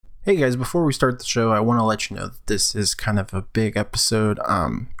Hey guys, before we start the show, I want to let you know that this is kind of a big episode.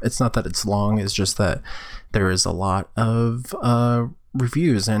 It's not that it's long, it's just that there is a lot of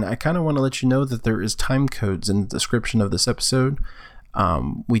reviews, and I kind of want to let you know that there is time codes in the description of this episode.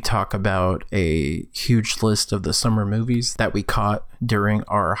 We talk about a huge list of the summer movies that we caught during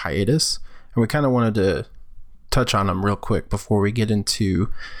our hiatus, and we kind of wanted to touch on them real quick before we get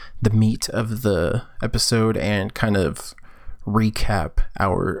into the meat of the episode and kind of recap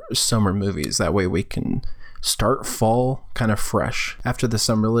our summer movies. That way we can start fall kind of fresh. After the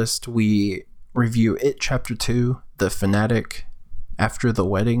summer list, we review It Chapter 2, The Fanatic, After the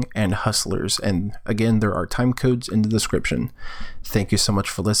Wedding, and Hustlers. And again, there are time codes in the description. Thank you so much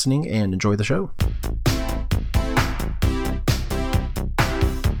for listening and enjoy the show.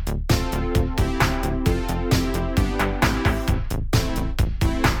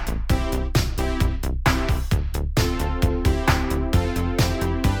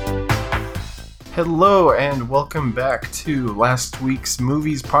 Hello and welcome back to last week's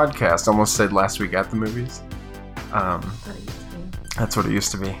movies podcast. Almost said last week at the movies. That's what it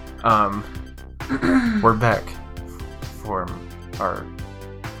used to be. We're back for our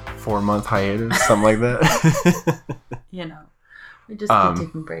 4-month hiatus, something like that. You know, we just keep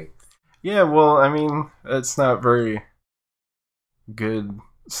taking breaks. Yeah, well, I mean, it's not very good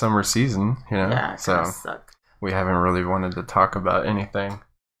summer season, you know. Yeah, it so sucked. We haven't really wanted to talk about anything.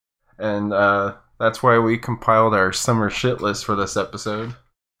 And that's why we compiled our summer shit list for this episode.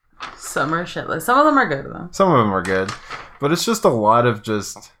 Summer shit list. Some of them are good, though. Some of them are good. But it's just a lot of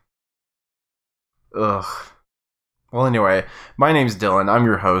just... Ugh. Well, anyway, my name's Dylan. I'm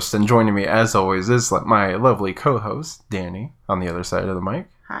your host. And joining me, as always, is my lovely co-host, Danny, on the other side of the mic.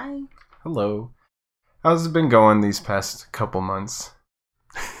 Hi. Hello. How's it been going these past couple months?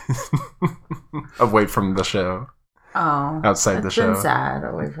 Away from the show. Oh, outside the show. It's been sad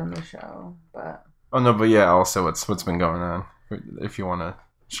away from the show, but... Oh, no, but yeah, also, what's been going on? If you want to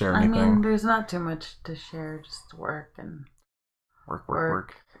share anything. I mean, there's not too much to share, just work and...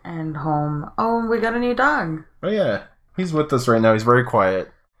 Work. And home. Oh, we got a new dog. Oh, yeah. He's with us right now. He's very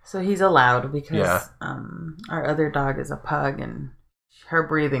quiet. So he's allowed because our other dog is a pug, and her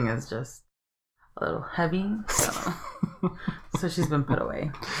breathing is just a little heavy, so she's been put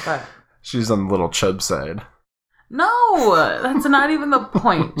away. But she's on the little chub side. No, that's not even the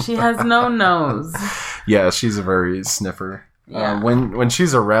point. She has no nose. Yeah, she's a very sniffer. Yeah. When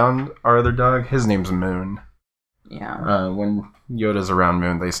she's around our other dog, his name's Moon. Yeah. When Yoda's around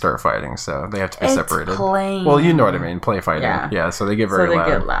Moon, they start fighting, so they have to be separated. Playing. Well, you know what I mean, play fighting. Yeah, so they get very loud.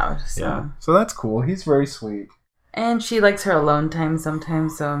 Get loud. So. Yeah, so that's cool. He's very sweet. And she likes her alone time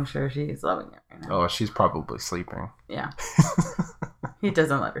sometimes, so I'm sure she's loving it right now. Oh, she's probably sleeping. Yeah. He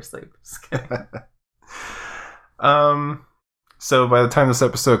doesn't let her sleep. Just kidding. So by the time this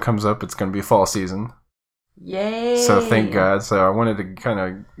episode comes up, it's going to be fall season. Yay! So thank God. So I wanted to kind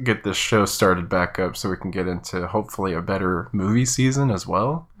of get this show started back up so we can get into hopefully a better movie season as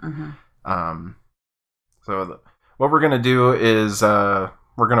well. Mm-hmm. So what we're going to do is we're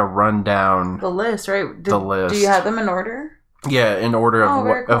going to run down the list, right? The list. Do you have them in order? Yeah, in order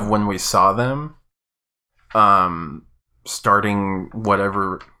of cool. of when we saw them. Starting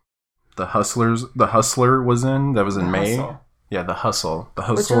whatever the Hustler was in. That was in May. Hustle. Yeah, The Hustle. The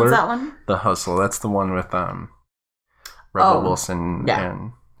Hustler. Hustler. Which one's that one? The Hustle. That's the one with Rebel Wilson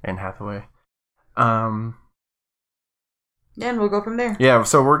and Anne Hathaway. Yeah, and we'll go from there. Yeah,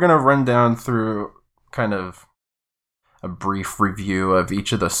 so we're gonna run down through kind of a brief review of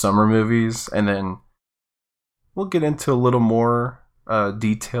each of the summer movies, and then we'll get into a little more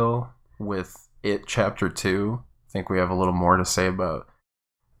detail with It Chapter 2. I think we have a little more to say about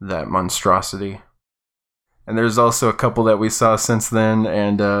that monstrosity. And there's also a couple that we saw since then,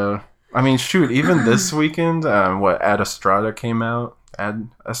 and I mean, shoot, even this weekend, Ad Astra came out. Ad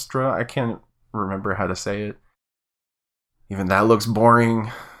Astra? I can't remember how to say it. Even that looks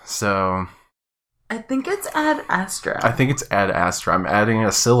boring, so... I think it's Ad Astra. I think it's Ad Astra. I'm adding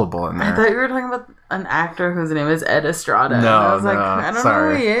a syllable in there. I thought you were talking about an actor whose name is Ed Estrada. No, I was like, I don't know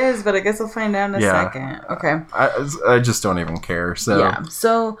who he is, but I guess I'll find out in a second. Okay. I just don't even care, so... Yeah,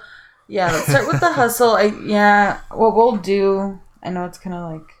 so... Yeah, let's start with The Hustle. What we'll do... I know it's kind of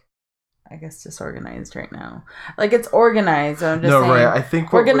like... I guess disorganized right now. Like, it's organized. I'm just saying. Right. I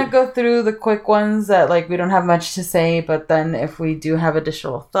think we're gonna go through the quick ones that, like, we don't have much to say, but then if we do have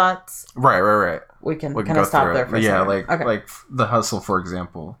additional thoughts... Right. We can kind of stop there for a second. Like The Hustle, for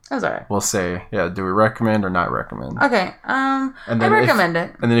example. That's alright. We'll say, do we recommend or not recommend? Okay. I recommend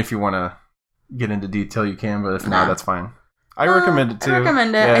it. And then if you want to get into detail, you can, but if not, that's fine. I recommend it too. I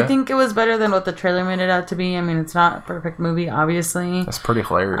recommend it. Yeah. I think it was better than what the trailer made it out to be. I mean, it's not a perfect movie, obviously. That's pretty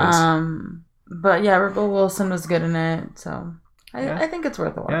hilarious. But yeah, Rebel Wilson was good in it, so I think it's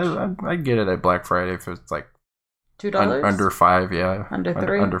worth a watch. Yeah, I'd get it at Black Friday if it's like $2 under $5. Yeah, under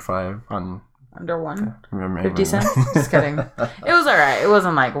 $3, under $5 on. Under $1, okay. 50 cents. Just kidding. It was alright. It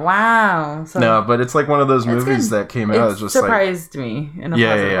wasn't like wow. So no, but it's like one of those movies that came out. It's just surprised me in a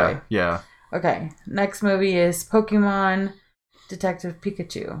positive way. Yeah. Okay, next movie is Pokemon Detective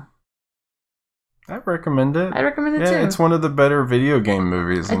Pikachu. I recommend it. I recommend it too. Yeah, it's one of the better video game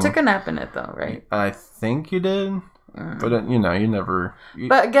movies. I took a nap in it though, right? I think you did. But you never.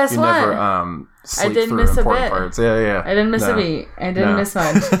 But guess what? Never sleep I didn't through miss a important bit. parts. Yeah. I didn't miss a beat. I didn't miss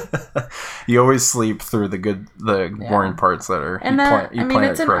much. You always sleep through the boring parts that are. And you plan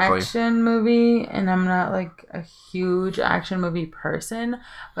it's it an correctly. action movie, and I'm not like a huge action movie person,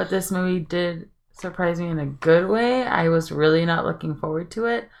 but this movie did surprise me in a good way. I was really not looking forward to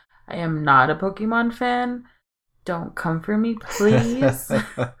it. I am not a Pokemon fan. Don't come for me, please.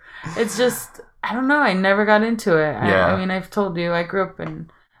 It's just, I don't know. I never got into it. I mean, I've told you, I grew up in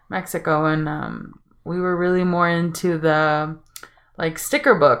Mexico, and we were really more into the like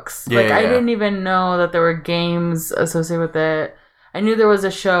sticker books. I didn't even know that there were games associated with it. I knew there was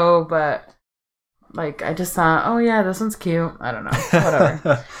a show, but like I just thought, oh yeah, this one's cute. I don't know,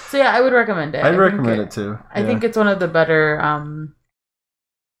 whatever. So yeah, I would recommend it. I'd recommend it too. I think it's one of the better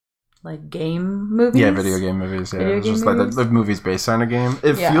like game movies. Yeah, video game movies. Yeah, it's just movies? Like the movie's based on a game.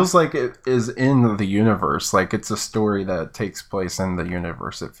 It feels like it is in the universe. Like it's a story that takes place in the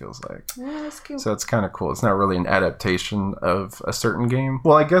universe. It feels like. Yeah, that's cute. So it's kind of cool. It's not really an adaptation of a certain game.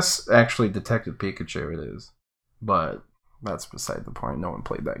 Well, I guess actually Detective Pikachu it is, but that's beside the point. No one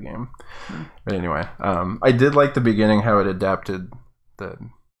played that game. But anyway, I did like the beginning how it adapted the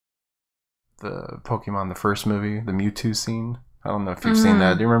Pokemon, the first movie, the Mewtwo scene. I don't know if you've seen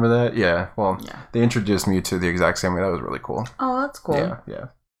that. Do you remember that? Yeah. Well, they introduced Mewtwo the exact same way. That was really cool. Oh, that's cool. Yeah.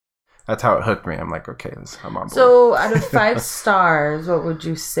 That's how it hooked me. I'm like, okay, I'm on board. So, out of 5 stars, what would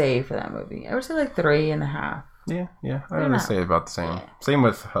you say for that movie? I would say like 3.5. Yeah. I would say about the same. Same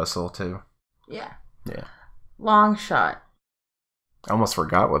with Hustle too. Yeah. Yeah. Long Shot. I almost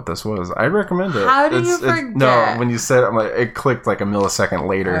forgot what this was. I recommend it. How do you forget? No, when you said it, I'm like, it clicked like a millisecond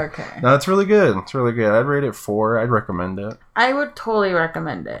later. Okay. No, it's really good. It's really good. I'd rate it 4. I'd recommend it. I would totally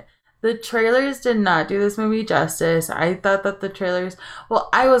recommend it. The trailers did not do this movie justice. I thought that the trailers... Well,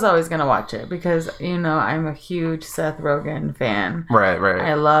 I was always going to watch it because, I'm a huge Seth Rogen fan. Right.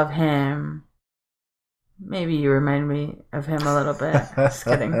 I love him. Maybe you remind me of him a little bit. Just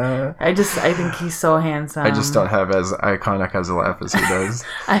kidding. I think he's so handsome. I just don't have as iconic as a laugh as he does.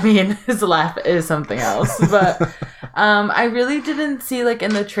 I mean, his laugh is something else. But I really didn't see, like,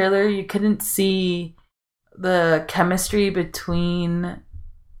 in the trailer, you couldn't see the chemistry between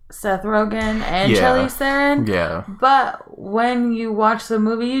Seth Rogen and Charlize Theron. Yeah. But when you watch the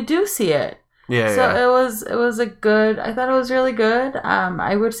movie, you do see it. Yeah. So it was a good. I thought it was really good.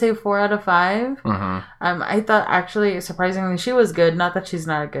 I would say 4 out of 5. Mm-hmm. I thought actually surprisingly she was good. Not that she's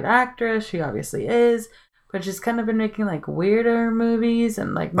not a good actress. She obviously is, but she's kind of been making like weirder movies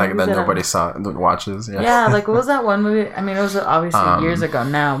and like that nobody watches. Yeah. Yeah. Like what was that one movie? I mean, it was obviously years ago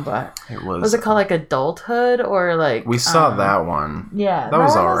now, but was it called like Adulthood or like? We saw that one. Yeah, that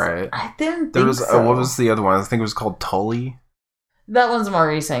was alright. I didn't think so. What was the other one? I think it was called Tully. That one's more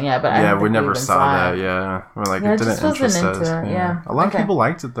recent, yeah, but I don't we think never saw that. It. Yeah, we're like it didn't interest us. Yeah. A lot of people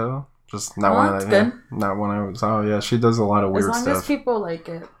liked it though. Just not not when I was. Oh yeah, she does a lot of weird stuff. As long as people like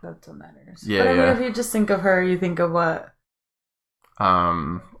it, that's what matters. Yeah, but I mean, if you just think of her, you think of what?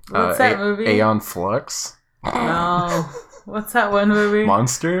 What's that movie? Aeon Flux. No. What's that one movie?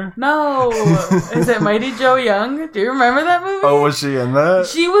 Monster? No. Is it Mighty Joe Young? Do you remember that movie? Oh, was she in that?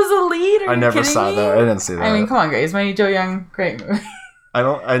 She was a lead. I never saw that. I didn't see that. I mean, come on, guys. Mighty Joe Young, great movie.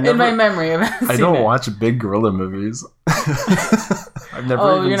 In my memory, I don't watch big gorilla movies. I've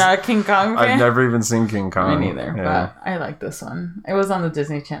never. You're not a King Kong fan? I've never even seen King Kong. Me neither. Yeah. But I like this one. It was on the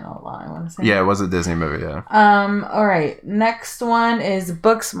Disney Channel a lot. I want to say. Yeah, it was a Disney movie. Yeah. All right. Next one is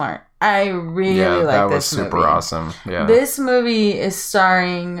Booksmart. I really like this movie. That was super awesome. Yeah. This movie is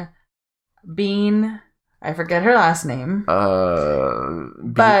starring Bean. I forget her last name.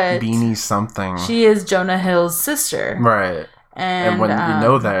 But Beanie something. She is Jonah Hill's sister. Right. And when you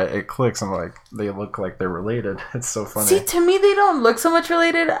know that, it clicks. I'm like, they look like they're related. It's so funny. See, to me, they don't look so much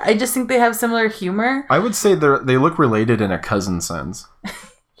related. I just think they have similar humor. I would say they look related in a cousin sense.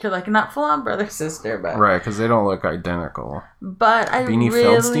 You're like, not full on brother sister, but right, because they don't look identical. But Beanie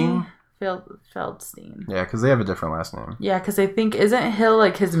Feldstein. Feldstein. Yeah, because they have a different last name. Yeah, because I think isn't Hill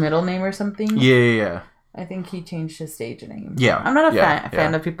like his middle name or something? Yeah. I think he changed his stage name. Yeah. I'm not a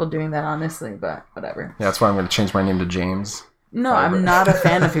fan of people doing that, honestly, but whatever. Yeah, that's why I'm going to change my name to James. No, I'm not a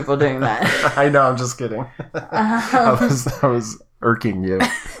fan of people doing that. I know, I'm just kidding. I was irking you.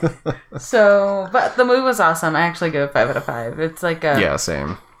 So, but the movie was awesome. I actually give it 5 out of 5. It's like a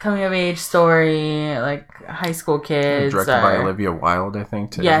same coming of age story, like high school kids. Directed by Olivia Wilde, I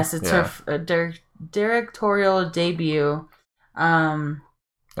think, too. Yes, it's her directorial debut.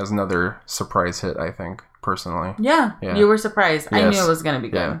 As another surprise hit, I think, personally. Yeah, you were surprised. Yes. I knew it was going to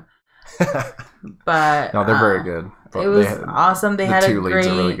be good. But no, they're very good. It was awesome. They had two leads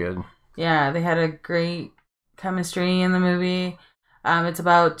are really good. Yeah, they had a great chemistry in the movie. It's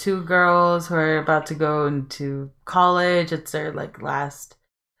about 2 girls who are about to go into college. It's their last,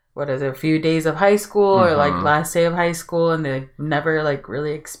 a few days of high school or last day of high school, and they never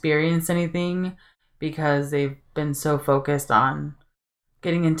really experienced anything because they've been so focused on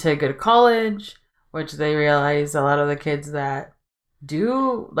getting into a good college, which they realize a lot of the kids that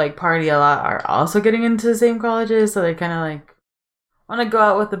do party a lot are also getting into the same colleges, so they kind of want to go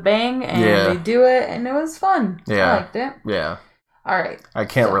out with a bang, and they do it, and it was fun. I liked it. Yeah. All right. I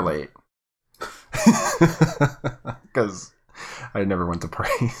can't relate because I never went to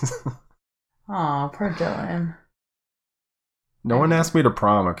parties. Aw, poor Dylan. No one asked me to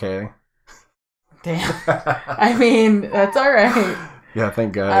prom, okay? Damn. I mean, that's all right. Yeah,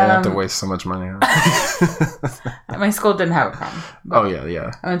 thank God. I didn't have to waste so much money on it. My school didn't have a prom. Oh,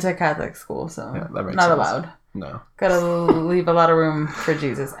 yeah. I went to a Catholic school, so that makes not sense. allowed. No. Gotta leave a lot of room for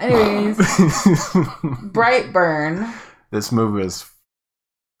Jesus. Anyways, Brightburn. This movie is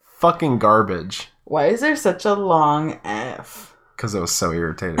fucking garbage. Why is there such a long F? Because I was so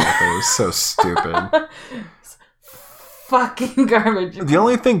irritated with it. It was so stupid. Fucking garbage. The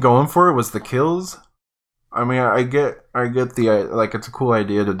only thing going for it was the kills. I mean, I get the it's a cool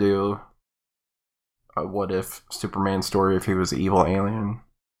idea to do a what if Superman story if he was an evil alien.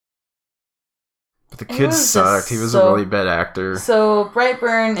 But the kid sucked. He was a really bad actor. So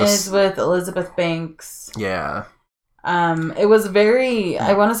Brightburn is with Elizabeth Banks. Yeah. It was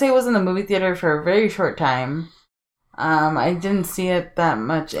I want to say it was in the movie theater for a very short time. I didn't see it that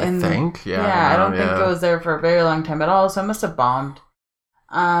much. I think. Yeah. Yeah, I don't think it was there for a very long time at all, so it must have bombed.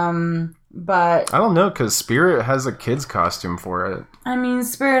 But I don't know, because Spirit has a kid's costume for it. I mean,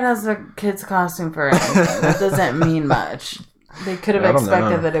 Spirit has a kid's costume for anything. That doesn't mean much. They could have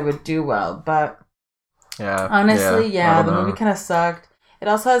expected that it would do well, but honestly, the movie kind of sucked. It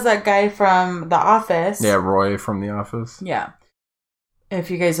also has that guy from The Office. Yeah, Roy from The Office. Yeah.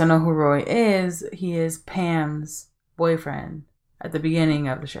 If you guys don't know who Roy is, he is Pam's boyfriend at the beginning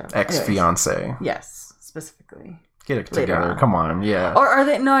of the show. Ex-fiance. Yes, specifically. Get it together. Come on, yeah. Or are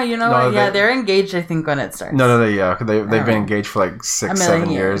they? No, you know what? Yeah, they're engaged, I think, when it starts. No, they've been engaged for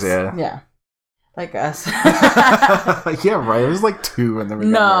 6-7 years. Yeah. Yeah. Like us. Yeah, right. It was 2 and then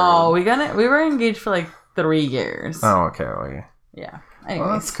we got married. We were engaged for 3 years. Oh, okay. Well, yeah. Anyways.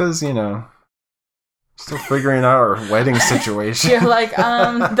 Well, that's because, still figuring out our wedding situation. You're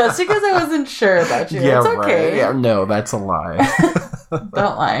that's because I wasn't sure about you. Yeah, it's okay. Right. Yeah, no, that's a lie. Don't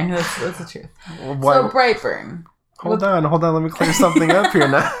lie. That's the truth. So, Brightburn. Hold on. Let me clear something up here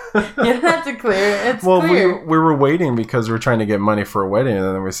now. You don't have to clear it. It's clear. We were waiting because we were trying to get money for a wedding, and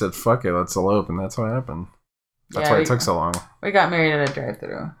then we said, fuck it, let's elope, and that's what happened. That's why it took so long. We got married at a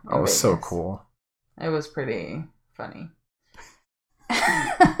drive-thru. Oh, it was so cool. It was pretty funny.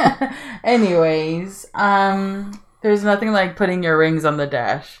 Anyways, there's nothing like putting your rings on the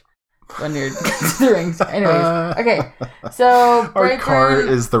dash when you're considering. Anyways, okay. So our car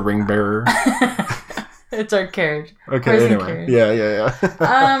is the ring bearer. It's our carriage. Okay, anyway. Yeah.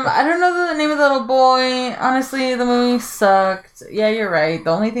 I don't know the name of the little boy. Honestly, the movie sucked. Yeah, you're right.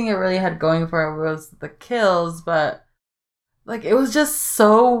 The only thing it really had going for it was the kills, but it was just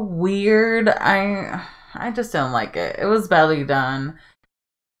so weird. I just don't like it. It was badly done.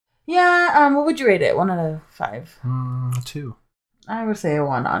 Yeah, what would you rate it? 1 out of 5? 2. I would say a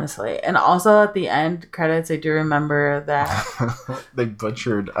 1, honestly. And also at the end credits, I do remember that they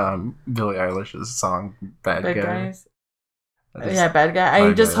butchered Billie Eilish's song "Bad Guy." Guys. Bad Guy.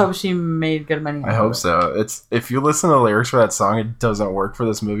 I just hope she made good money. I hope so. It's if you listen to the lyrics for that song, it doesn't work for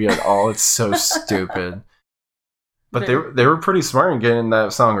this movie at all. It's so stupid. But they were pretty smart in getting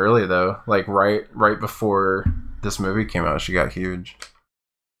that song early though. Right before this movie came out, she got huge.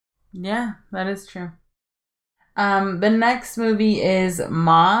 Yeah, that is true. The next movie is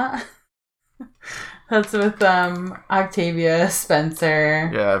Ma. That's with Octavia Spencer.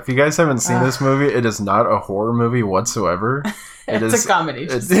 Yeah, if you guys haven't seen this movie, it is not a horror movie whatsoever. It's a comedy.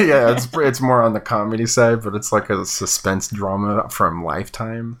 It's more on the comedy side, but it's like a suspense drama from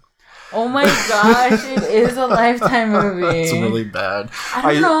Lifetime. Oh my gosh, it is a Lifetime movie. It's really bad.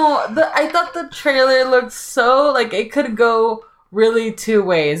 I don't know. I thought the trailer looked so like it could go really two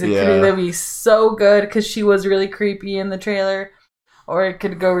ways. It could either be so good because she was really creepy in the trailer, or it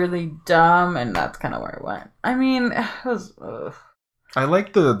could go really dumb, and that's kind of where it went. I mean, it was. Ugh. I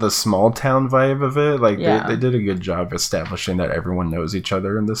like the small town vibe of it. Like they did a good job establishing that everyone knows each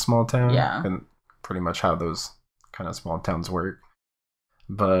other in this small town. Yeah, and pretty much how those kind of small towns work.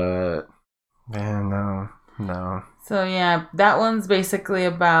 But man, no. So yeah, that one's basically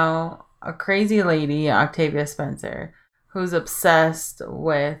about a crazy lady, Octavia Spencer, who's obsessed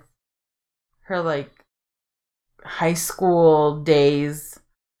with her like high school days.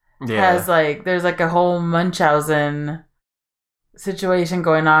 Yeah. Has like there's like a whole Munchausen situation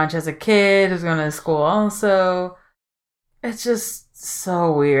going on. She has a kid who's going to school also. It's just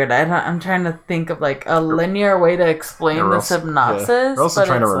so weird. I'm trying to think of like a linear way to explain the synopsis. Yeah. We're also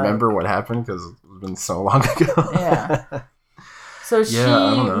trying to remember what happened because it's been so long ago. Yeah. So she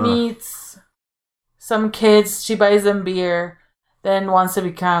meets some kids. She buys them beer. Then wants to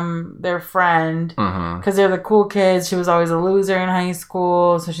become their friend because they're the cool kids. She was always a loser in high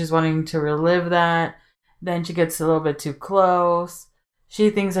school, so she's wanting to relive that. Then she gets a little bit too close.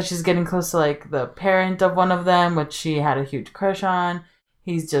 She thinks that she's getting close to like the parent of one of them, which she had a huge crush on.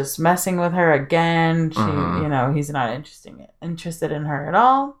 He's just messing with her again. She, he's not interested in her at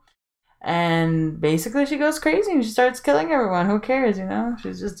all. And basically, she goes crazy and she starts killing everyone. Who cares?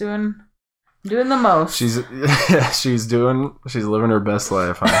 She's just doing the most. She's living her best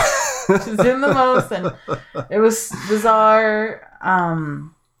life. Huh? She's doing the most, and it was bizarre.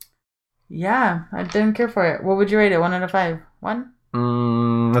 Yeah, I didn't care for it. What would you rate it? 1 out of 5? 1?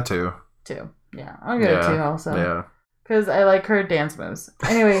 A 2. 2. Yeah, I'll give it a 2 also. Yeah. Because I like her dance moves.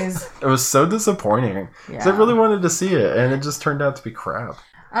 Anyways. It was so disappointing. Because I really wanted to see it, and it just turned out to be crap.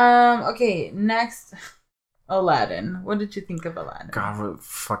 Okay, next. Aladdin. What did you think of Aladdin? God, what a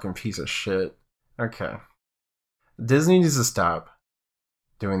fucking piece of shit. Okay. Disney needs to stop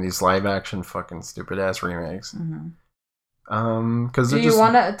doing these live action fucking stupid ass remakes. Because do you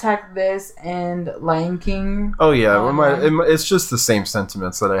want to attack this and Lion King? Oh yeah, it's just the same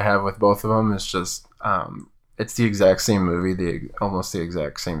sentiments that I have with both of them. It's just it's the exact same movie, almost the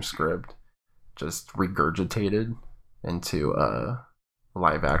exact same script, just regurgitated into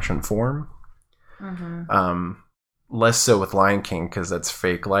live action form. Less so with Lion King because that's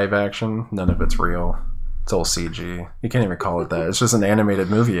fake live action. None of it's real. It's all CG. You can't even call it that. It's just an animated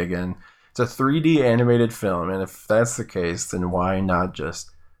movie again. It's a 3D animated film, and if that's the case, then why not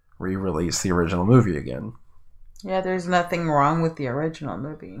just re-release the original movie again? Yeah, there's nothing wrong with the original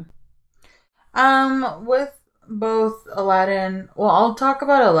movie. With both Aladdin, well, I'll talk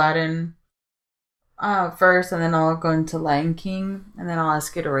about Aladdin first, and then I'll go into Lion King, and then I'll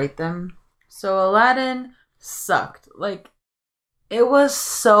ask you to rate them. So Aladdin sucked. Like, it was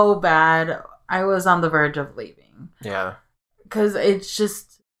so bad. I was on the verge of leaving. Yeah. Because it's just...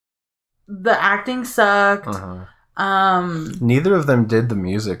 The acting sucked. Neither of them did the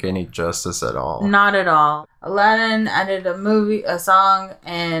music any justice at all. Not at all. Aladdin added a song,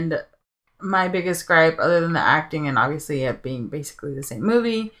 and my biggest gripe, other than the acting and obviously it being basically the same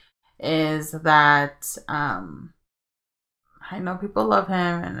movie, is that I know people love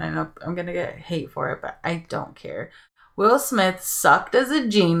him, and I know I'm gonna get hate for it, but I don't care. Will Smith sucked as a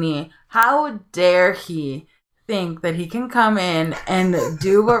genie. How dare he think that he can come in and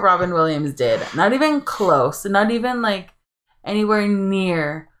do what Robin Williams did? Not even close. Not even like anywhere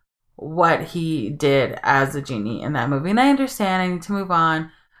near what he did as a genie in that movie. And I understand I need to move on.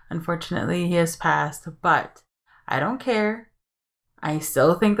 Unfortunately, he has passed, but I don't care. I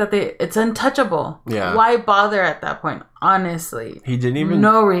still think that it's untouchable. Yeah. Why bother at that point? Honestly. He didn't even...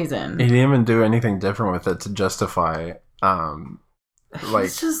 No reason. He didn't even do anything different with it to justify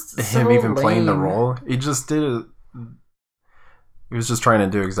like just him so even playing the lame. role. He just did it. He was just trying to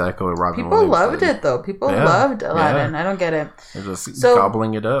do exactly what Robin People Williams loved did. it though. People loved Aladdin. I don't get it. They're just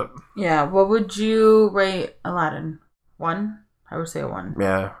gobbling it up. Yeah. What would you rate Aladdin? 1? I would say a 1.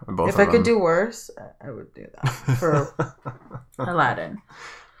 Yeah, both. If I could do worse, I would do that for Aladdin.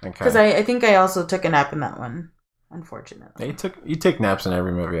 Okay. Because I think I also took a nap in that one. Unfortunately. You take naps in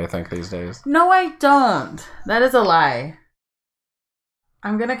every movie, I think, these days. No, I don't. That is a lie.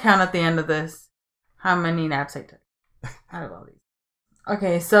 I'm gonna count at the end of this how many naps I took out of all these.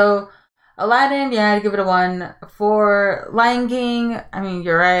 Okay, so Aladdin, yeah, I'd give it a 1. For Lion King, I mean,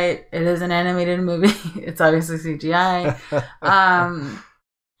 you're right. It is an animated movie. It's obviously CGI.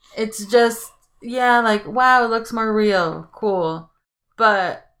 It's just, yeah, like, wow, it looks more real. Cool.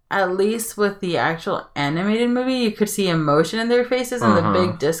 But at least with the actual animated movie, you could see emotion in their faces, and the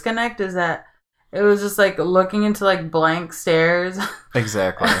big disconnect is that it was just like looking into like blank stares.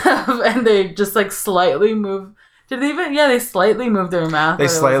 Exactly. And they just like slightly move. Did they even? Yeah, they slightly move their mouth. They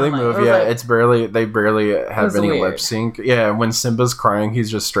slightly move. Yeah, like, they barely have any lip sync. Yeah, when Simba's crying, he's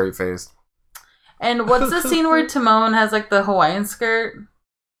just straight faced. And what's the scene where Timon has like the Hawaiian skirt?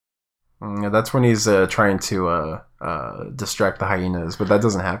 Yeah, that's when he's trying to distract the hyenas, but that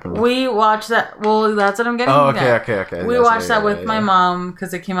doesn't happen. We watched that. Well, that's what I'm getting. Oh, okay. We watched that with my mom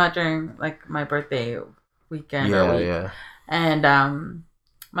because it came out during like my birthday weekend. Yeah. And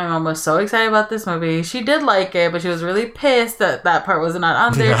my mom was so excited about this movie. She did like it, but she was really pissed that that part was not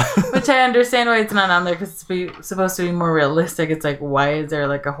on there, which I understand why it's not on there because it's supposed to be more realistic. It's like, why is there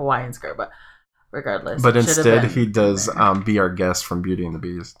like a Hawaiian skirt? But regardless. But instead, he does Be Our Guest from Beauty and the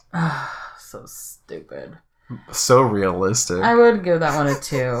Beast. So stupid. So realistic. I would give that one a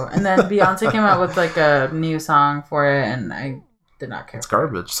 2. And then Beyonce came out with like a new song for it, and I did not care. It's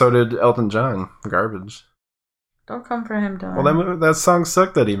garbage. So did Elton John. Garbage. Don't come for him, Dylan. Well, that song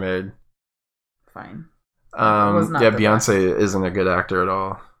sucked that he made. Fine. Beyonce isn't a good actor at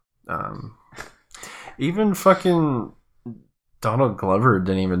all. Even fucking Donald Glover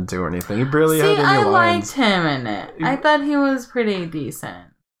didn't even do anything. He barely had any lines. I liked him in it. I thought he was pretty decent.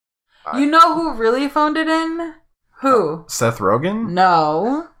 You know who really phoned it in? Who? Seth Rogen?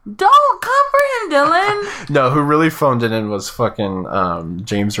 No. Don't come for him, Dylan. No, who really phoned it in was fucking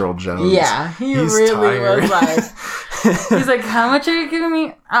James Earl Jones. Yeah, he's really tired. Was like... He's like, how much are you giving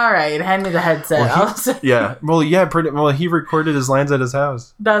me? All right, hand me the headset. He recorded his lines at his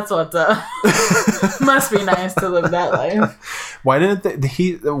house. That's what's up. Must be nice to live that life. Why didn't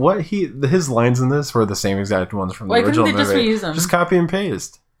his lines in this were the same exact ones from the original movie? Why couldn't they just reuse them? Just copy and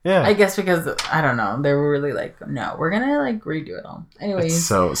paste. Yeah. I guess because, I don't know, they were really like, no, we're gonna like redo it all.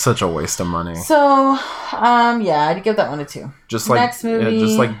 Anyways. It's such a waste of money. So, I'd give that one a 2. Just like, next movie. Yeah,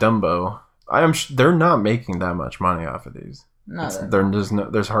 just like Dumbo. They're not making that much money off of these. No,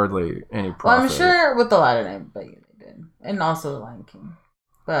 there's hardly any profit. Well, I'm sure with Aladdin, I bet you they did, and also The Lion King.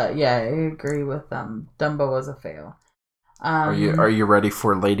 But yeah, I agree with them. Dumbo was a fail. Are you ready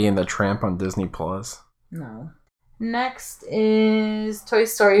for Lady and the Tramp on Disney Plus? No. Next is Toy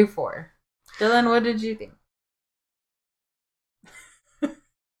Story 4. Dylan, what did you think?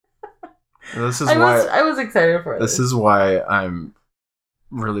 I was excited for this. This is why I'm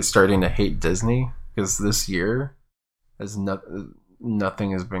really starting to hate Disney, because this year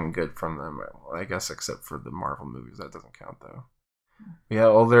nothing has been good from them, I guess, except for the Marvel movies. That doesn't count though. Yeah,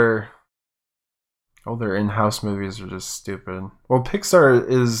 all their in-house movies are just stupid. Well, Pixar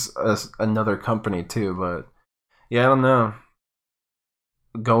is another company too, but yeah, I don't know.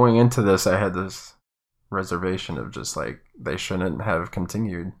 Going into this, I had this reservation of just like, they shouldn't have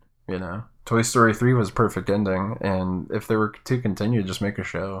continued, you know? Toy Story 3 was perfect ending, and if they were to continue, just make a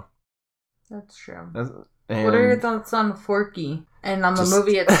show. That's true. What are your thoughts on Forky and on the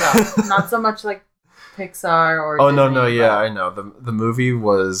movie itself? Not so much like Pixar or Disney, no, yeah, I know. The movie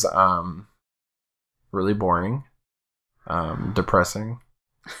was really boring, depressing,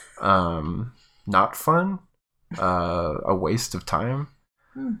 not fun, a waste of time,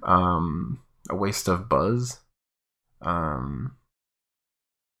 a waste of buzz.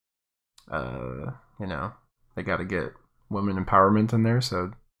 You know, they got to get women empowerment in there,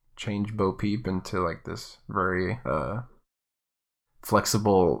 so change Bo Peep into like this very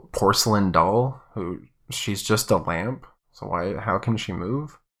flexible porcelain doll who she's just a lamp. So how can she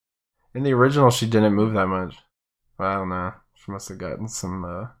move? In the original, she didn't move that much. Well, I don't know. She must have gotten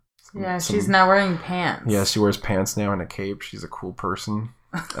some she's now wearing pants. Yeah, she wears pants now and a cape. She's a cool person.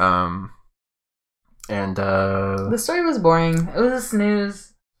 And the story was boring. It was a snooze.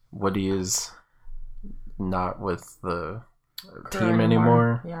 Woody is not with the team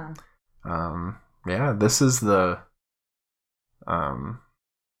anymore. Yeah. Yeah, this is the I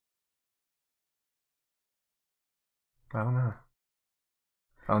don't know.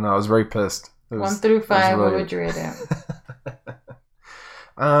 I was very pissed. 1 through 5, really... what would you rate it?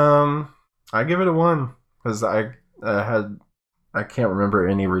 I give it a 1 because I can't remember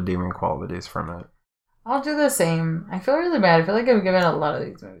any redeeming qualities from it. I'll do the same. I feel really bad. I feel like I've given a lot of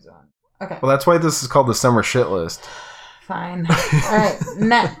these movies on. Okay. Well, that's why this is called the Summer Shit List. Fine. All right.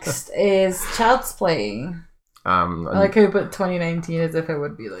 Next is Child's Play. I like how you put 2019 as if it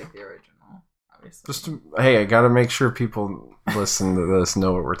would be like the original. Obviously. Hey, I gotta make sure people listen to this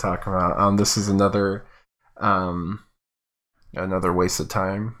know what we're talking about. This is another waste of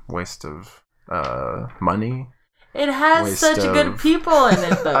time, waste of money. It has such good people in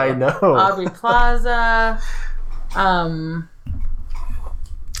it, though. I know. Aubrey Plaza.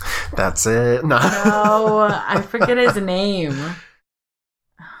 That's it. No, I forget his name.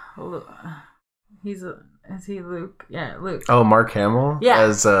 Is he Luke? Yeah, Luke. Oh, Mark Hamill. Yeah,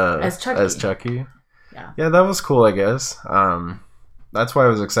 as Chucky. As Chucky. Yeah. Yeah, that was cool. I guess. That's why I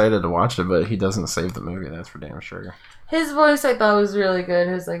was excited to watch it, but he doesn't save the movie. That's for damn sure. His voice, I thought, was really good.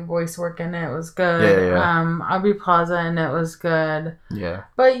 His voice work in it was good. Yeah. Aubrey Plaza in it was good. Yeah.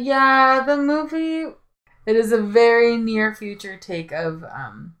 But yeah, the movie, it is a very near future take of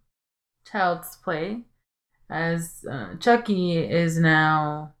Child's Play, as Chucky is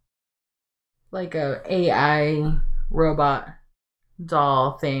now like a AI robot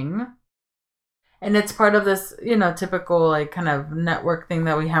doll thing. And it's part of this, typical kind of network thing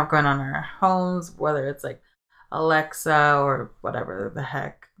that we have going on in our homes, whether it's Alexa or whatever the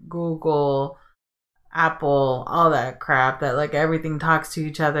heck, Google, Apple, all that crap that everything talks to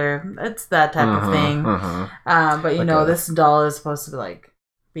each other. It's that type of thing. But this doll is supposed to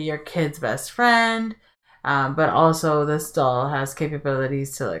be your kid's best friend. But also this doll has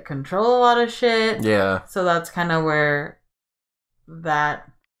capabilities to control a lot of shit. Yeah. So that's kind of where that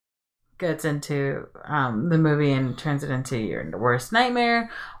gets into the movie and turns it into your worst nightmare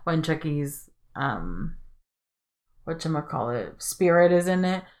when Chucky's spirit is in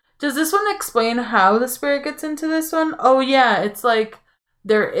it. Does this one explain how the spirit gets into this one? Oh yeah, it's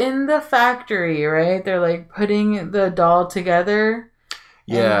they're in the factory, right? They're putting the doll together.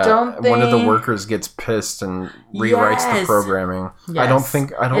 Yeah, one of the workers gets pissed and rewrites the programming. Yes.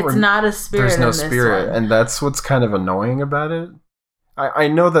 It's not a spirit. There's no spirit, and that's what's kind of annoying about it. I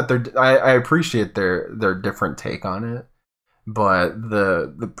know that I appreciate their different take on it, but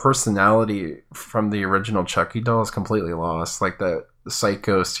the personality from the original Chucky doll is completely lost. The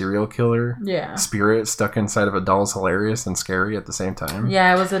psycho serial killer spirit stuck inside of a doll is hilarious and scary at the same time.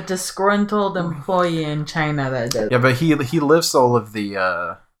 Yeah, it was a disgruntled employee in China that did. Yeah, but he lifts all of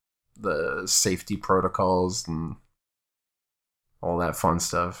the safety protocols and all that fun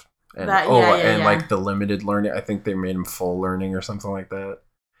stuff. And the limited learning. I think they made him full learning or something like that.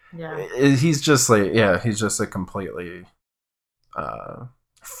 Yeah, he's just a completely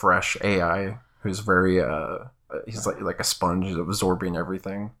fresh AI who's very he's like a sponge absorbing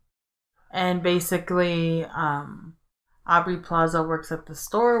everything. And basically, Aubrey Plaza works at the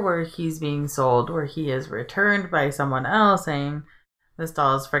store where he's being sold, where he is returned by someone else saying, this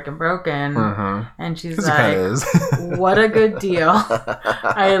doll is freaking broken. And she's like, what a good deal.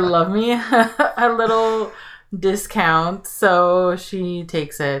 I love me a little discount. So she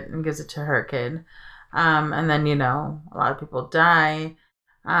takes it and gives it to her kid. And then, a lot of people die.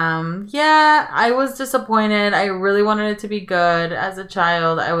 Yeah, I was disappointed. I really wanted it to be good. As a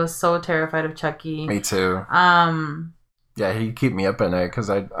child, I was so terrified of Chucky. Me too. Yeah, he'd keep me up at night because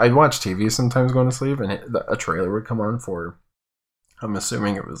I'd watch TV sometimes going to sleep, and a trailer would come on for, I'm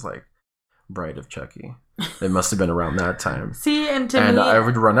assuming it was Bride of Chucky. It must have been around that time. See, and I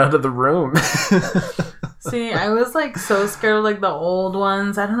would run out of the room. See, I was so scared of the old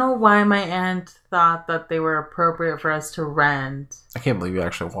ones. I don't know why my aunt thought that they were appropriate for us to rent. I can't believe you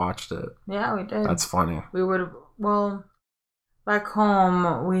actually watched it. Yeah, we did. That's funny. We would have, back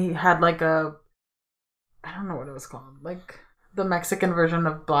home, we had I don't know what it was called. The Mexican version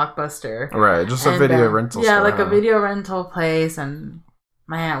of Blockbuster. Right, just a video rental store. Yeah, a video rental place, and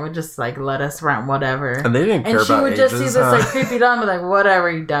my aunt would just let us rent whatever. And they didn't care about ages. And she would just see this creepy doll and be like, whatever,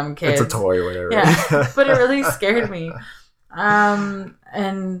 you dumb kids. It's a toy or whatever. Yeah, but it really scared me.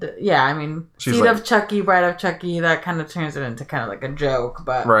 And yeah, I mean, Seed of Chucky, Bride of Chucky, that kind of turns it into kind of a joke.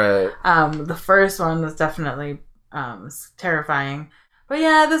 But right. The first one was definitely terrifying. But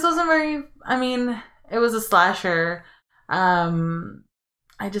yeah, this wasn't very, it was a slasher.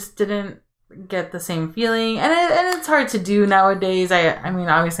 I just didn't get the same feeling, and it's hard to do nowadays. I mean,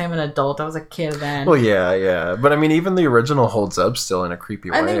 obviously I'm an adult. I was a kid then. Well, yeah, but even the original holds up still in a creepy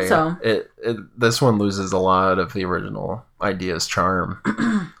way. I think so. This one loses a lot of the original idea's charm.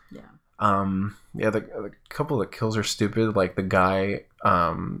 Yeah. The couple of kills are stupid. The guy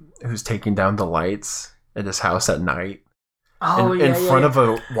who's taking down the lights at his house at night. Oh, in front of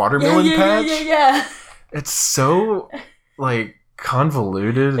a watermelon patch. Yeah. It's so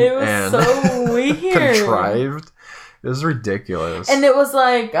convoluted. It was and so weird, contrived. It was ridiculous. And it was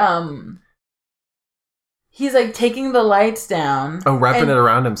he's taking the lights down. Oh, wrapping it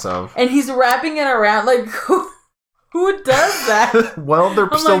around himself. And he's wrapping it around who does that? Well, they're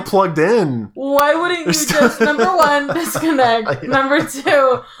still plugged in. Why wouldn't you just, number one, disconnect? Number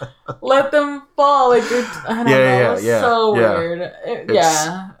two, let them fall. I don't know. It's so weird.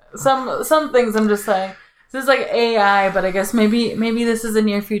 Some things I'm just This is like AI, but I guess maybe this is a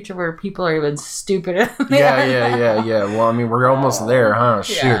near future where people are even stupider than they are now. Yeah. Well, I mean, we're almost there, huh?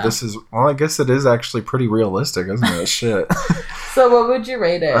 Shoot, Yeah. this is... Well, I guess it is actually pretty realistic, isn't it? Shit. So what would you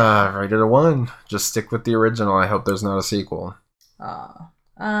rate it? Rate it a 1. Just stick with the original. I hope there's not a sequel.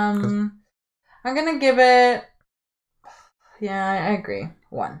 I'm gonna give it... Yeah, I agree.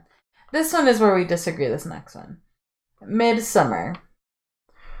 1. This one is where we disagree, this next one. Midsommar.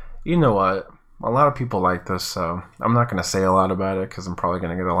 You know what? A lot of people like this, so I'm not going to say a lot about it because I'm probably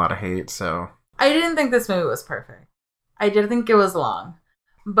going to get a lot of hate, so... I didn't think this movie was perfect. I did think it was long.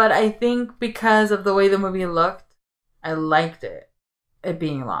 But I think because of the way the movie looked, I liked it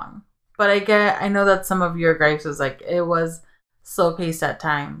being long. But I know that some of your gripes was like, it was slow paced at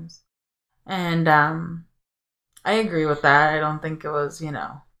times. And I agree with that. I don't think it was,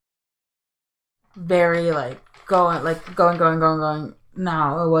 very going.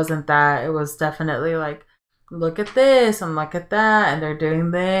 No, it wasn't that. It was definitely like, look at this and look at that, and they're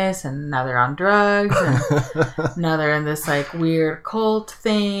doing this, and now they're on drugs, and now they're in this like weird cult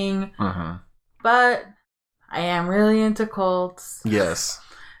thing. Uh-huh. But I am really into cults. Yes.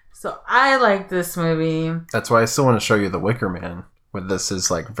 So I like this movie. That's why I still want to show you The Wicker Man, where this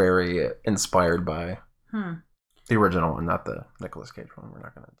is like very inspired by the original one, not the Nicolas Cage one. We're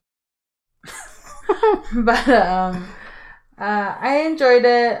not going to. But I enjoyed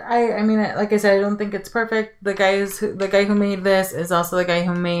it. I mean, like I said, I don't think it's perfect. The guy who made this is also the guy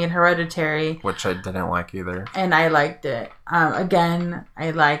who made Hereditary, which I didn't like either, and I liked it. Again,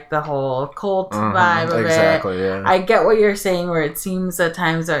 I like the whole cult vibe of exactly, it. Yeah. I get what you're saying, where it seems at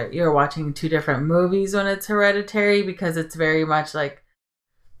times that you're watching 2 different movies when it's Hereditary, because it's very much like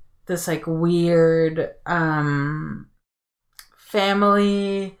this like weird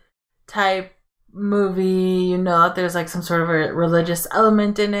family type movie, that there's like some sort of a religious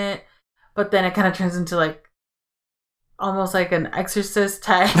element in it, but then it kind of turns into like almost like an Exorcist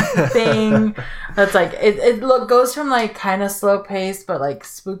type thing. That's like it goes from like kind of slow paced but like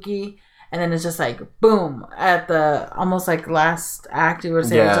spooky, and then it's just like boom at the almost like last act, you would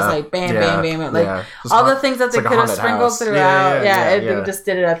say. It's just like bam, bam, bam, like all the things that they could have sprinkled throughout. They just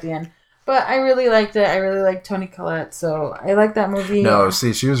did it at the end. But I really liked it. I really liked Toni Collette, so I like that movie. No,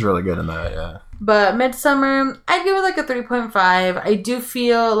 see, she was really good in that, yeah. But Midsommar, I'd give it like a 3.5. I do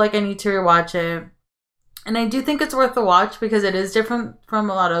feel like I need to rewatch it. And I do think it's worth a watch because it is different from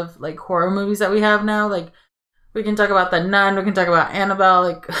a lot of like horror movies that we have now. Like, we can talk about The Nun, we can talk about Annabelle.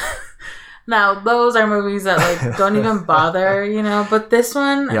 Like, now those are movies that like don't even bother, But this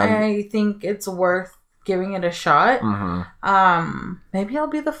one, I think it's worth giving it a shot. Maybe I'll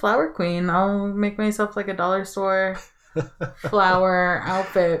be the flower queen. I'll make myself like a dollar store flower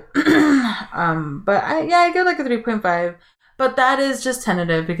outfit. But I give like a 3.5. But that is just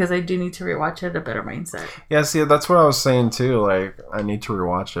tentative because I do need to rewatch it at a better mindset. Yeah, see, that's what I was saying too. Like, I need to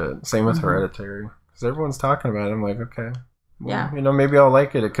rewatch it. Same with Hereditary, because everyone's talking about it. I'm like, okay, well, maybe I'll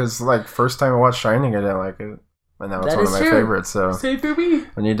like it, because like first time I watched Shining, I didn't like it. And now it's one of my favorites, so same for me.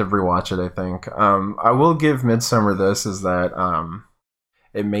 I need to rewatch it, I think. I will give Midsommar this, is that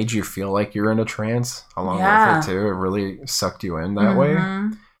it made you feel like you're in a trance along with it, too. It really sucked you in that way.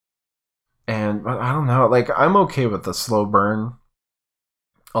 But I don't know, like, I'm okay with the slow burn.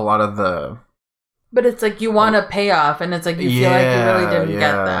 A lot of the... But it's like you want a payoff, and it's like you feel like you really didn't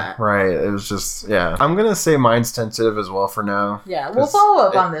get that. Right, it was just, I'm going to say mine's tentative as well for now. Yeah, we'll follow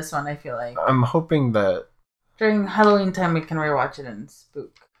up on this one, I feel like. I'm hoping that... During Halloween time, we can rewatch it and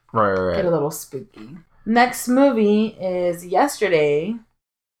spook. Right. Get a little spooky. Next movie is Yesterday.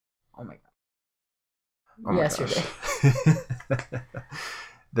 Oh my god. Oh Yesterday.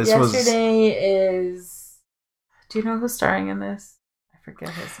 Yesterday is... Do you know who's starring in this? I forget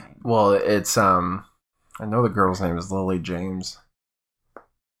his name. Well, it's, I know the girl's name is Lily James.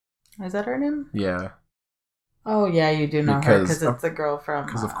 Is that her name? Yeah. Oh, yeah, you do know her, because it's the girl from...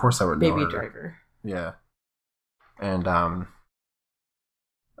 Because of course I would know Baby her. Driver. Yeah. And,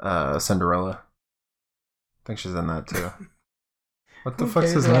 Cinderella. I think she's in that, too. What the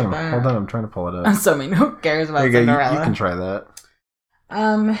fuck's his name? Hold on, I'm trying to pull it up. So, I mean, who cares about Cinderella? You can try that.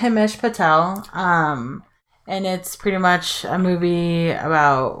 Himesh Patel. And it's pretty much a movie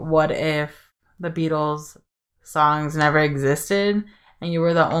about what if the Beatles songs never existed and you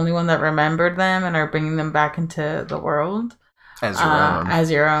were the only one that remembered them and are bringing them back into the world. As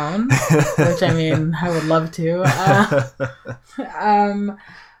your own. Which, I mean, I would love to.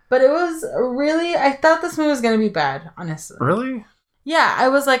 But it was really... I thought this movie was going to be bad, honestly. Really? Yeah, I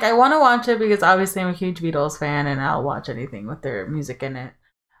was like, I want to watch it because obviously I'm a huge Beatles fan and I'll watch anything with their music in it.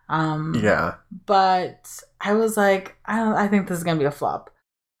 But I was like, I think this is going to be a flop.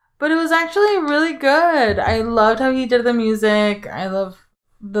 But it was actually really good. I loved how he did the music. I love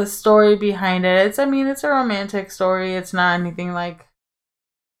the story behind it. It's a romantic story. It's not anything like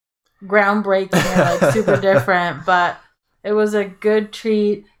groundbreaking or like super different, but it was a good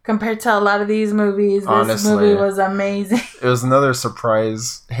treat compared to a lot of these movies. This movie was amazing. It was another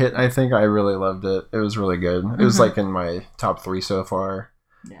surprise hit. I think I really loved it. It was really good. It was like in my top 3 so far.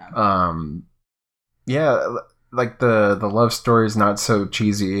 Yeah. Yeah, like the love story is not so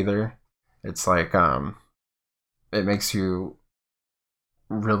cheesy either. It's like it makes you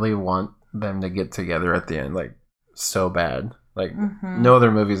really want them to get together at the end, like so bad. Like no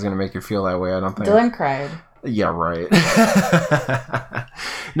other movie is gonna make you feel that way. I don't think. Dylan cried. Yeah, right.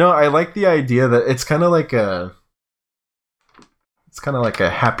 No, I like the idea that it's kind of like a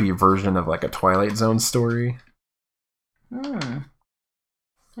happy version of like a Twilight Zone story.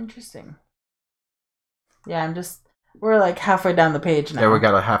 Interesting. Yeah, we're like halfway down the page now. Yeah, we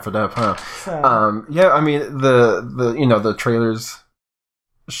gotta half it up, huh? So. Yeah, I mean the trailers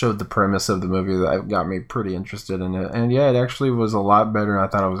showed the premise of the movie that got me pretty interested in it, and yeah, it actually was a lot better than I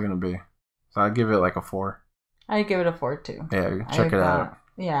thought it was gonna be. So I'd give it like a 4. I give it a 4 too. Yeah, check it out.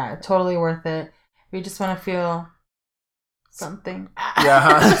 Yeah, totally worth it. If you just want to feel something.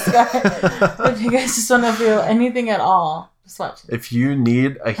 Yeah. If you guys just want to feel anything at all, just watch it. If you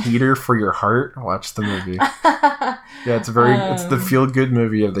need a heater for your heart, watch the movie. Yeah, it's the feel good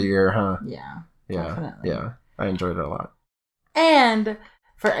movie of the year, huh? Yeah. Yeah. Definitely. Yeah. I enjoyed it a lot. And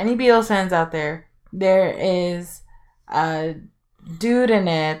for any Beatles fans out there is a dude in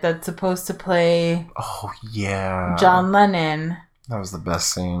it that's supposed to play John Lennon. That was the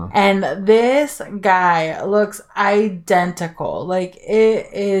best scene. And this guy looks identical. Like,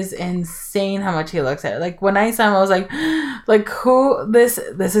 it is insane how much he looks at it. Like, when I saw him, I was like who? This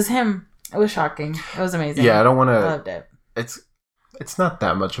is him. It was shocking. It was amazing. Yeah, I don't want to... I loved it. It's not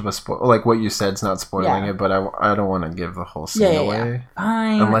that much of a spoil. Like, what you said's not spoiling it, but I don't want to give the whole scene away.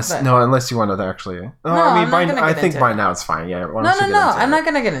 Fine. Unless you want to actually... I think by now it's fine. Yeah. No. I'm not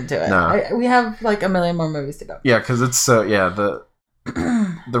going to get into it. No. We have like a million more movies to go. Yeah, because it's so... Yeah,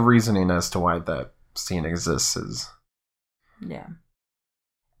 the reasoning as to why that scene exists is... Yeah.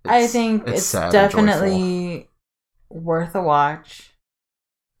 I think it's definitely worth a watch.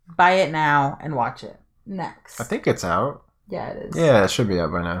 Buy it now and watch it. Next. I think it's out. Yeah, it is. Yeah, it should be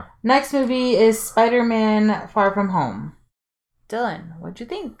out by now. Next movie is Spider-Man Far From Home. Dylan, what'd you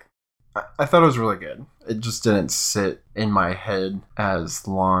think? I thought it was really good. It just didn't sit in my head as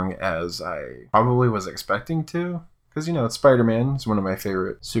long as I probably was expecting to. Because, it's Spider-Man. It's one of my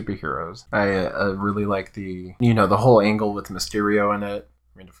favorite superheroes. I really like the whole angle with Mysterio in it.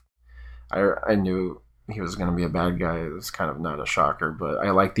 I knew he was going to be a bad guy. It was kind of not a shocker, but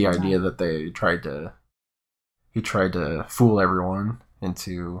I like the idea that he tried to fool everyone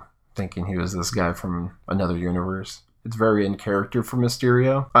into thinking he was this guy from another universe. It's very in character for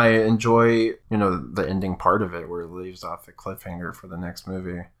Mysterio. I enjoy, the ending part of it where it leaves off a cliffhanger for the next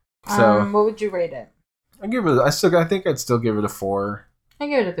movie. So, what would you rate it? I think I'd still give it a 4. I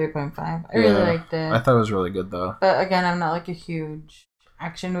give it a 3.5. I really liked it. I thought it was really good though. But again, I'm not like a huge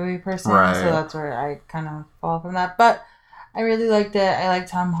action movie person, right. So that's where I kind of fall from that. But I really liked it. I like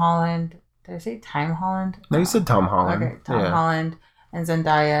Tom Holland. Did I say Tom Holland? No, you said Tom Holland. Okay, Tom Holland and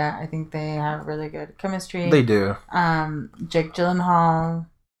Zendaya. I think they have really good chemistry. They do. Jake Gyllenhaal.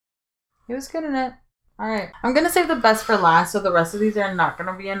 He was good in it. All right. I'm going to save the best for last, so the rest of these are not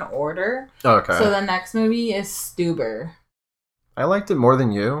going to be in order. Okay. So the next movie is Stuber. I liked it more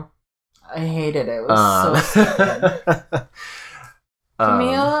than you. I hated it. It was so stupid.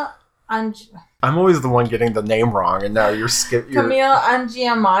 Camille I'm always the one getting the name wrong, and now you're skipping. Camille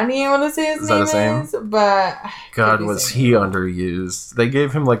Angiamani, I want to say his name is. But God, was he underused? They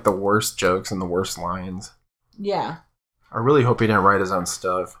gave him like the worst jokes and the worst lines. Yeah. I really hope he didn't write his own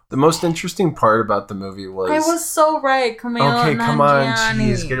stuff. The most interesting part about the movie was... I was so right, Camille Okay, come on,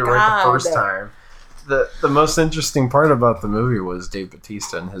 jeez, get it right the first time. The most interesting part about the movie was Dave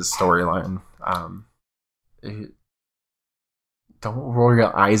Bautista and his storyline. Don't roll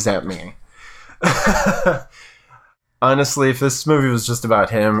your eyes at me. Honestly, if this movie was just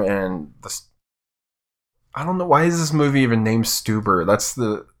about him and I don't know, why is this movie even named Stuber? That's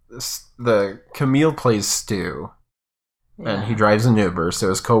the Camille plays Stu. Yeah. And he drives an Uber, so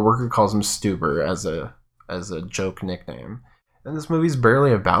his coworker calls him Stuber as a joke nickname. And this movie's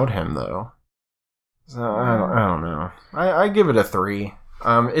barely about him, though. So I don't know. I give it a 3.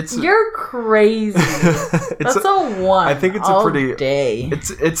 You're crazy. That's a 1. I think it's all a pretty day.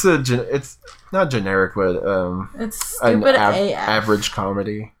 It's not generic, but it's stupid average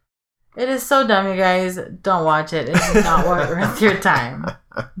comedy. It is so dumb, you guys. Don't watch it. It's not worth your time.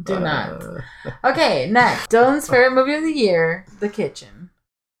 Do not. Okay, next. Dylan's favorite movie of the year, The Kitchen.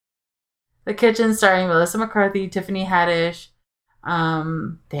 The Kitchen starring Melissa McCarthy, Tiffany Haddish.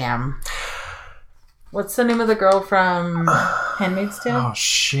 Damn. What's the name of the girl from Handmaid's Tale? Oh,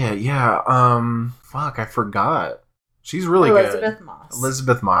 shit. Yeah. Fuck, I forgot. She's really Elizabeth good. Moss.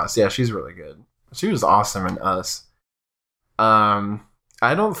 Elizabeth Moss. Yeah, she's really good. She was awesome in Us.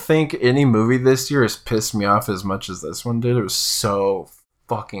 I don't think any movie this year has pissed me off as much as this one did. It was so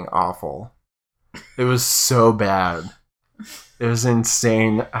fucking awful. It was so bad. It was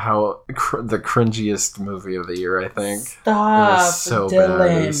insane how the cringiest movie of the year, I think. Stop, it was so Dylan.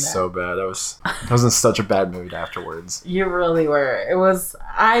 bad. It was so bad. I was in such a bad mood afterwards. You really were.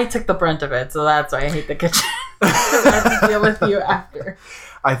 I took the brunt of it, so that's why I hate The Kitchen. I had to deal with you after.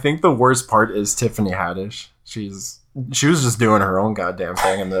 I think the worst part is Tiffany Haddish. She was just doing her own goddamn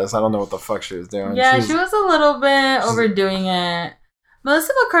thing in this. I don't know what the fuck she was doing. Yeah, she was a little bit overdoing it.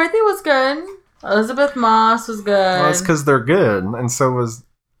 Melissa McCarthy was good. Elizabeth Moss was good. Well, it's because they're good, and so was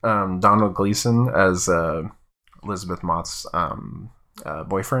Donald Gleason as Elizabeth Moss'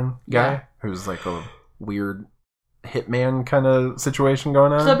 boyfriend guy, who's like a weird hitman kind of situation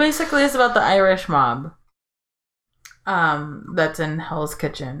going on. So basically, it's about the Irish mob that's in Hell's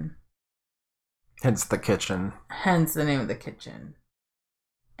Kitchen. Hence the kitchen. Hence the name of The Kitchen.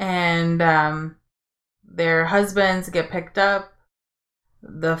 And their husbands get picked up.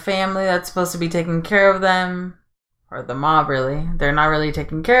 The family that's supposed to be taking care of them, or the mob really, they're not really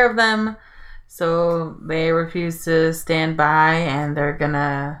taking care of them. So they refuse to stand by, and they're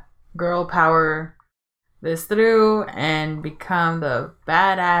gonna girl power this through and become the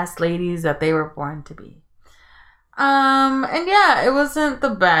badass ladies that they were born to be. And yeah, it wasn't the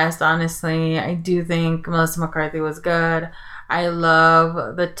best, honestly. I do think Melissa McCarthy was good. I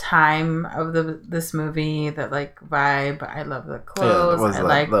love the time of this movie, that like vibe. I love the clothes. Yeah, I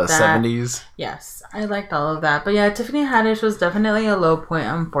like the that. 70s. Yes, I liked all of that. But yeah, Tiffany Haddish was definitely a low point,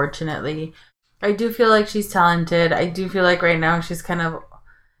 unfortunately. I do feel like she's talented. I do feel like right now she's kind of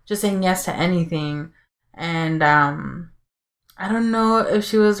just saying yes to anything. And I don't know if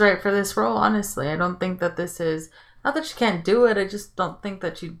she was right for this role, honestly. I don't think that this is... Not that she can't do it, I just don't think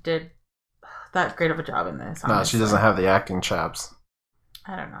that she did that great of a job in this, honestly. No, she doesn't have the acting chops.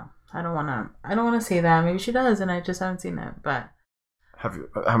 I don't know. I don't want to say that. Maybe she does, and I just haven't seen it, but...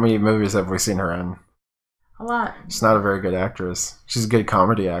 How many movies have we seen her in? A lot. She's not a very good actress. She's a good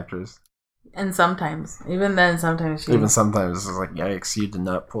comedy actress. And sometimes. Even then, sometimes she... Even sometimes it's like, yikes, you did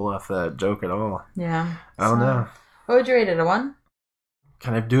not pull off that joke at all. Yeah. I don't know. What would you rate it? A 1?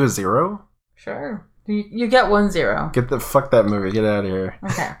 Can I do a 0? Sure. You get 1-0. Fuck that movie. Get out of here.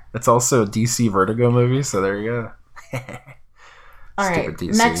 Okay. It's also a DC Vertigo movie, so there you go. All right.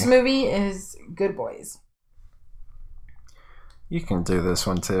 DC. Next movie is Good Boys. You can do this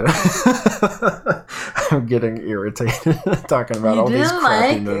one too. I'm getting irritated talking about all these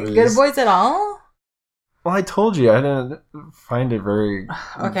crappy movies. Good Boys at all? Well, I told you I didn't find it very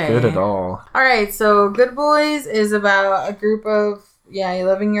good at all. All right, so Good Boys is about a group of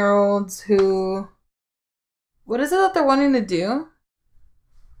 11-year-olds who... What is it that they're wanting to do?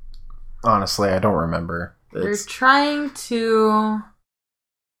 Honestly, I don't remember. They're trying to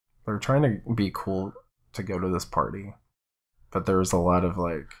be cool to go to this party. But there was a lot of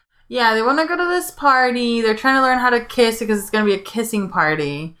like... Yeah, they want to go to this party. They're trying to learn how to kiss because it's going to be a kissing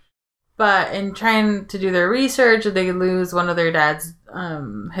party. But in trying to do their research, they lose one of their dad's,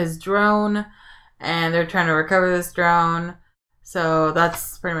 his drone. And they're trying to recover this drone. So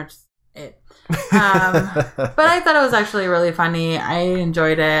that's pretty much it. But I thought it was actually really funny. I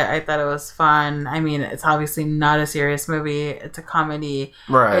enjoyed it. I thought it was fun. I mean, it's obviously not a serious movie. It's a comedy.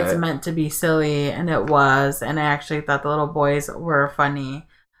 Right. It's meant to be silly, and it was. And I actually thought the little boys were funny.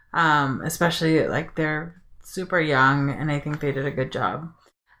 Especially, like, they're super young, and I think they did a good job.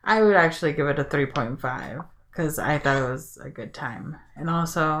 I would actually give it a 3.5, because I thought it was a good time. And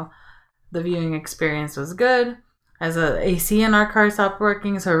also, the viewing experience was good. As a AC in our car stopped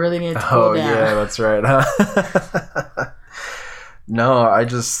working, so I really needed to cool down. Oh, yeah, that's right. Huh? No,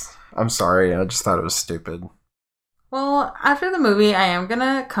 I'm sorry. I just thought it was stupid. Well, after the movie, I am going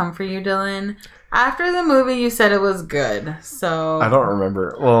to come for you, Dylan. After the movie, you said it was good, so... I don't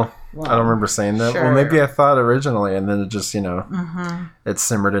remember. Well I don't remember saying that. Sure. Well, maybe I thought originally, and then it just, it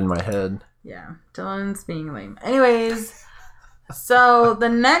simmered in my head. Yeah, Dylan's being lame. Anyways... So, the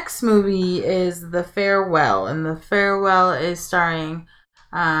next movie is The Farewell, and The Farewell is starring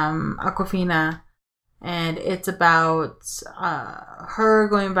Awkwafina, and it's about her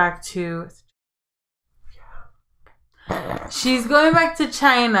going back to... She's going back to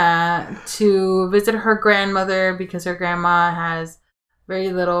China to visit her grandmother because her grandma has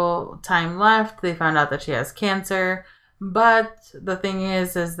very little time left. They found out that she has cancer. But the thing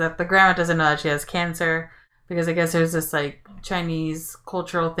is that the grandma doesn't know that she has cancer because I guess there's this like Chinese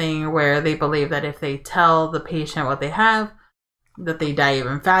cultural thing where they believe that if they tell the patient what they have, that they die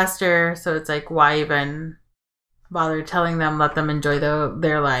even faster. So it's like, why even bother telling them? Let them enjoy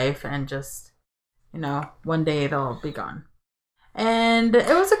their life and just, one day they'll be gone. And it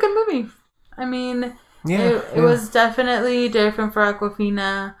was a good movie. I mean, it was definitely different for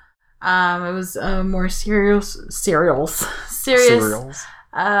Awkwafina. It was a more serious role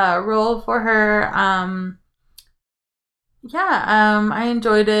for her. I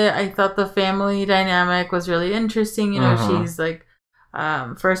enjoyed it. I thought the family dynamic was really interesting. She's like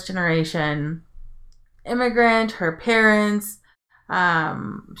first generation immigrant. Her parents,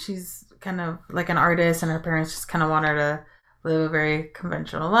 she's kind of like an artist, and her parents just kind of want her to live a very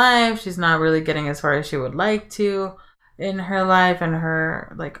conventional life. She's not really getting as far as she would like to in her life and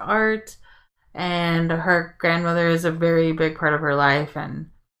her like art. And her grandmother is a very big part of her life, and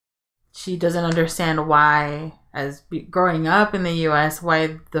she doesn't understand why, growing up in the U.S.,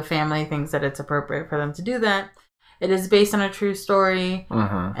 why the family thinks that it's appropriate for them to do that. It is based on a true story,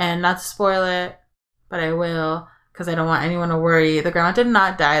 and not to spoil it, but I will, because I don't want anyone to worry. The grandma did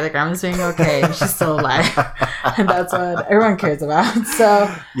not die. The grandma's doing okay. She's still alive. And that's what everyone cares about.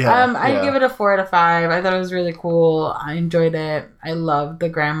 So I give it a 4 out of 5. I thought it was really cool. I enjoyed it. I loved the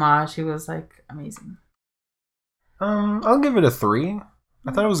grandma. She was like amazing. I'll give it a 3.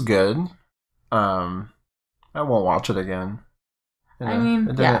 I thought it was good. I won't watch it again.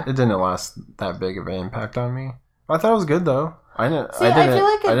 It didn't last that big of an impact on me. I thought it was good though. I feel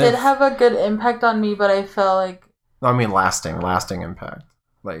like it did have a good impact on me, but I felt like... I mean, lasting impact.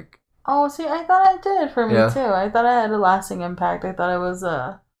 Like... Oh, see, I thought it did for me too. I thought it had a lasting impact. I thought it was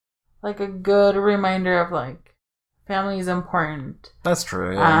a good reminder of like, family is important. That's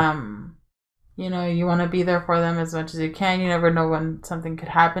true, yeah. You want to be there for them as much as you can. You never know when something could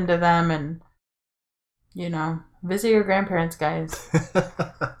happen to them, and, visit your grandparents, guys.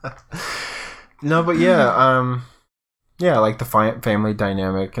 No, but yeah, yeah, like the family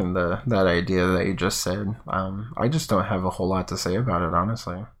dynamic and that idea that you just said. I just don't have a whole lot to say about it,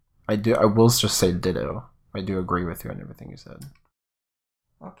 honestly. I will just say ditto. I do agree with you on everything you said.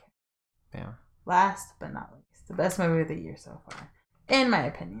 Okay. Yeah. Last but not least, the best movie of the year so far, in my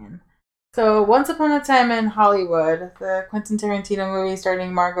opinion. So, Once Upon a Time in Hollywood, the Quentin Tarantino movie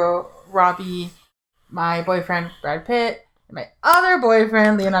starring Margot Robbie, my boyfriend Brad Pitt, and my other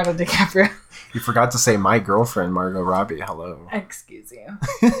boyfriend Leonardo DiCaprio. You forgot to say my girlfriend Margot Robbie. Hello. Excuse you.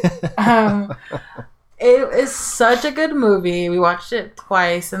 It is such a good movie. We watched it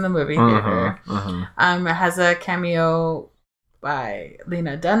twice in the movie theater. It has a cameo by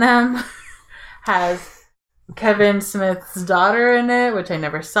Lena Dunham. Has Kevin Smith's daughter in it, which I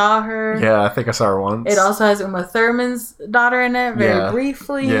never saw her. Yeah, I think I saw her once. It also has Uma Thurman's daughter in it, very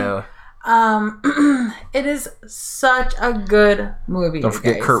briefly. Yeah. It is such a good movie. Don't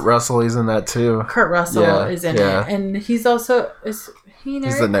forget Kurt Russell, he's in that too. Kurt Russell is in it. And he's also... He's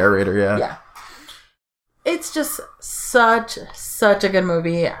the narrator, yeah. Yeah. It's just such a good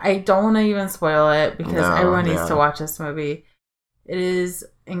movie. I don't want to even spoil it because everyone needs to watch this movie. It is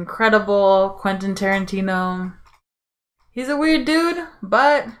incredible. Quentin Tarantino. He's a weird dude,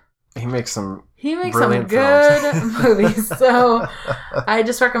 but he makes some good movies. So I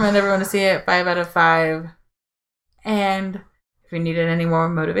just recommend everyone to see it. 5 out of 5. And if you needed any more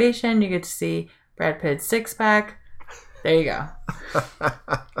motivation, you get to see Brad Pitt's 6-pack. There you go.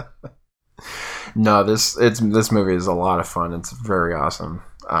 No, this movie is a lot of fun. It's very awesome.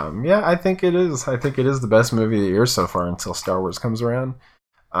 I think it is. I think it is the best movie of the year so far until Star Wars comes around.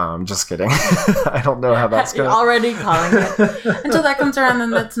 Just kidding. I don't know how that's going. You're already calling it. Until that comes around,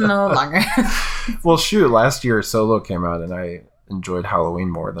 then that's no longer. Well, shoot. Last year, Solo came out, and I enjoyed Halloween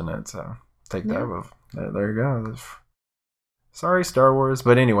more than it. So take that with. There you go. Sorry, Star Wars.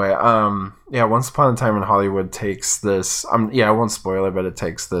 But anyway, Once Upon a Time in Hollywood takes this... I won't spoil it, but it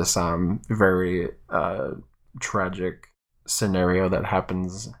takes this very tragic scenario that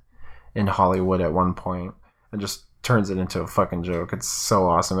happens in Hollywood at one point and just turns it into a fucking joke. It's so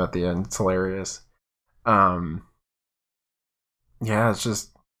awesome at the end. It's hilarious. It's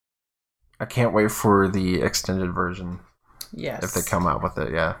just... I can't wait for the extended version. Yes. If they come out with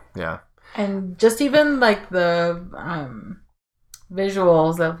it, yeah. And just even like the...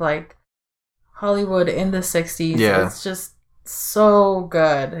 visuals of like Hollywood in the 60s. It's just so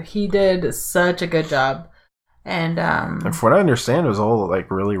good. He did such a good job. And from what I understand, it was all like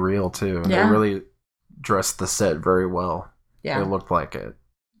really real too. They really dressed the set very well. Yeah. It looked like it.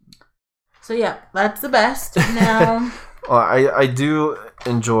 So yeah, that's the best. Now, Well, I do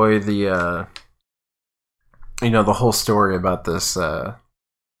enjoy the the whole story about this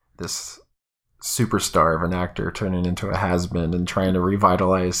this superstar of an actor turning into a has-been and trying to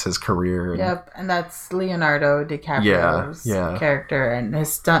revitalize his career. yep, and that's Leonardo DiCaprio's character, and his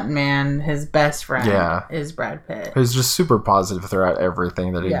stuntman, his best friend, is Brad Pitt. Who's just super positive throughout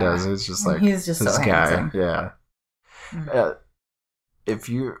everything that he does. He's just like, he's just this so guy. handsome. Yeah.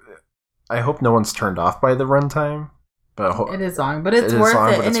 I hope no one's turned off by the runtime. But it is long, but it's worth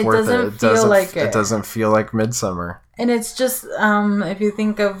it, and it doesn't feel like it. It doesn't feel like Midsummer. And it's just, if you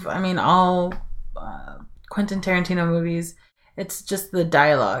think of, all Quentin Tarantino movies, it's just the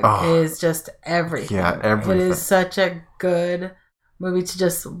dialogue is just everything. Yeah, everything. It is such a good movie to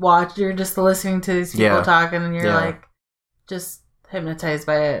just watch. You're just listening to these people talking, and you're like, just hypnotized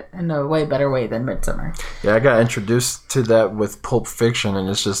by it in a way better way than Midsummer. Yeah, I got introduced to that with Pulp Fiction, and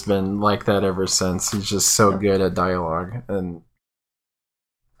it's just been like that ever since. He's just so good at dialogue, and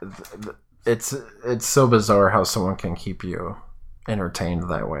it's so bizarre how someone can keep you entertained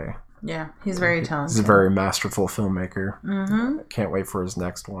that way. Yeah, he's very talented. He's a very masterful filmmaker. Mm-hmm. Can't wait for his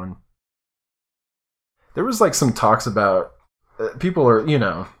next one. There was like some talks about people are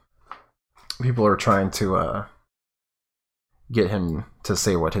trying to get him to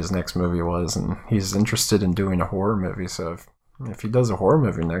say what his next movie was, and he's interested in doing a horror movie. So if he does a horror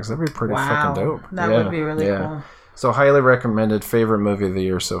movie next, that'd be pretty fucking dope. That would be really cool. So highly recommended. Favorite movie of the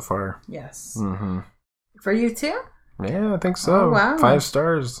year so far. Yes. Mm-hmm. For you too? Yeah, I think so. Oh, wow. 5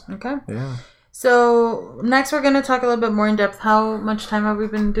 stars. Okay. Yeah. So next we're going to talk a little bit more in depth. How much time have we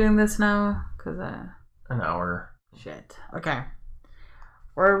been doing this now? Because an hour. Shit. Okay.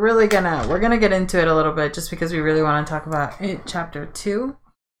 We're gonna get into it a little bit just because we really want to talk about it. Chapter 2.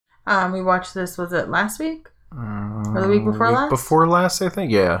 We watched this, was it last week? Or the week before last? Before last, I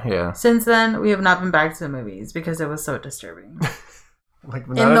think. Yeah. Since then, we have not been back to the movies because it was so disturbing. Like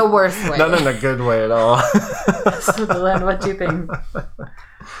in the worst way. Not in a good way at all. So, Dylan, what do you think?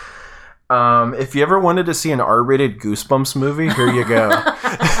 If you ever wanted to see an R-rated Goosebumps movie, here you go.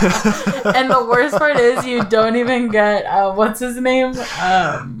 And the worst part is you don't even get what's his name? Shoot.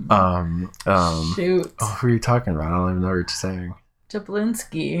 Oh, who are you talking about? I don't even know what you're saying.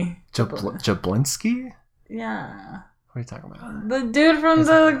 Jablinski. Jablinski? Yeah. What are you talking about? The dude from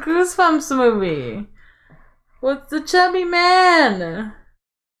the Goosebumps movie. What's the chubby man?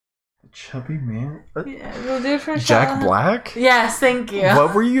 Chubby man? Yeah, the dude from Jack Black? Yes, thank you.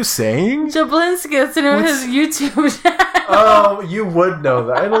 What were you saying? Jablinski, that's the name of his YouTube channel. Oh, you would know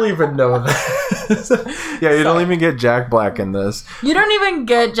that. I don't even know that. Yeah, you don't even get Jack Black in this. You don't even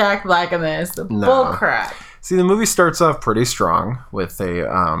get Jack Black in this. No. Bull crap. See, the movie starts off pretty strong with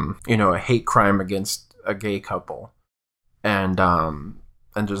a hate crime against a gay couple. And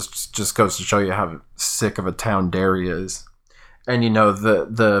just goes to show you how sick of a town Derry is. And,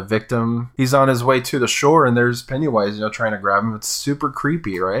 the victim, he's on his way to the shore, and there's Pennywise, trying to grab him. It's super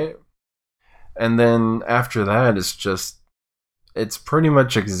creepy, right? And then after that, it's pretty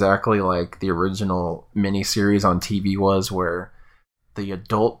much exactly like the original miniseries on TV was, where the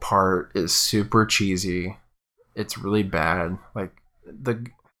adult part is super cheesy. It's really bad. Like,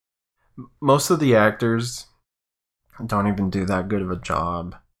 most of the actors don't even do that good of a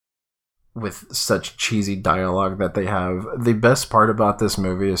job with such cheesy dialogue that they have. The best part about this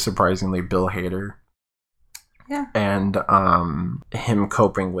movie is surprisingly Bill Hader. Yeah. And him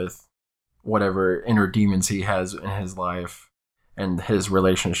coping with whatever inner demons he has in his life, and his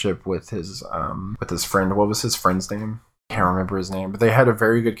relationship with his friend. What was his friend's name? I can't remember his name, but they had a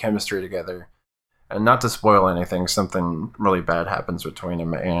very good chemistry together. And not to spoil anything, something really bad happens between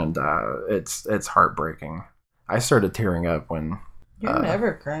them, and it's heartbreaking. I started tearing up when... You're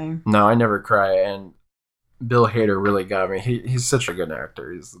never crying. No, I never cry, and Bill Hader really got me. He's such a good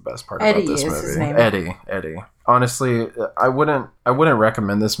actor. He's the best part about this movie. His name. Eddie. Honestly, I wouldn't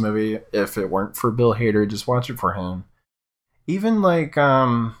recommend this movie if it weren't for Bill Hader. Just watch it for him. Even like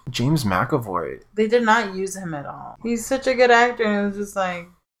James McAvoy. They did not use him at all. He's such a good actor, and it was just like,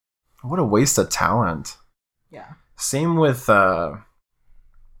 what a waste of talent. Yeah. Same with Jessica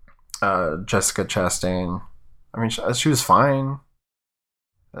Chastain. I mean, she was fine.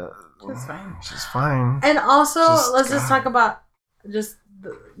 She's fine. And also, let's just talk about Bill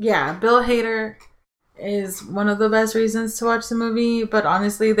Hader is one of the best reasons to watch the movie, but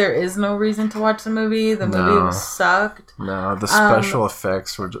honestly, there is no reason to watch the movie. The movie sucked. No, the special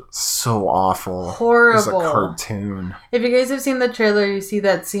effects were just so awful. Horrible. It was a cartoon. If you guys have seen the trailer, you see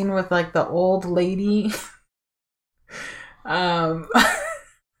that scene with like the old lady.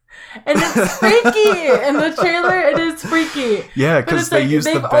 And it's freaky. In the trailer, it is freaky. Yeah, because they use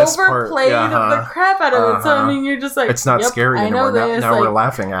the best part. They've overplayed the crap out of it. So, I mean, you're just like... It's not scary anymore. Now we're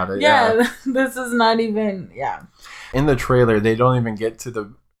laughing at it. Yeah, this is not even... Yeah. In the trailer, they don't even get to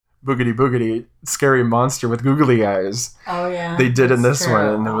the boogity scary monster with googly eyes. Oh, yeah. They did in this one,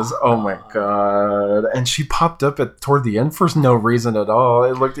 and it was, oh my god. And she popped up toward the end for no reason at all.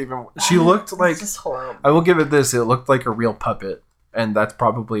 It looked even... She looked like... This is horrible. I will give it this. It looked like a real puppet. And that's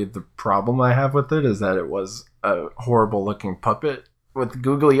probably the problem I have with it, is that it was a horrible looking puppet with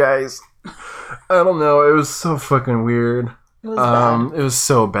googly eyes. I don't know. It was so fucking weird. It was bad. It was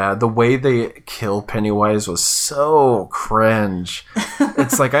so bad. The way they kill Pennywise was so cringe.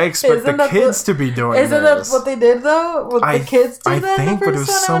 It's like I expect the kids to be doing Isn't this. that what they did though? The kids did that? I think, but it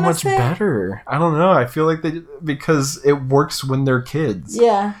was so much better. I don't know. I feel like because it works when they're kids.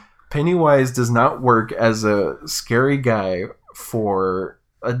 Yeah. Pennywise does not work as a scary guy for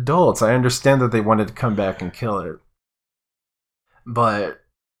adults. I understand that they wanted to come back and kill it, but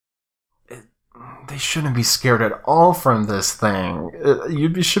they shouldn't be scared at all from this thing.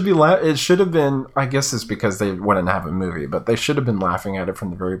 It should have been. I guess it's because they wouldn't have a movie, but they should have been laughing at it from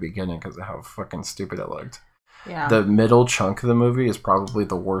the very beginning because of how fucking stupid it looked. Yeah. The middle chunk of the movie is probably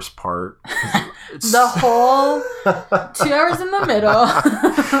the worst part. The whole 2 hours in the middle.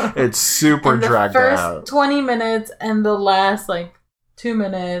 It's super dragged out. The first 20 minutes and the last 2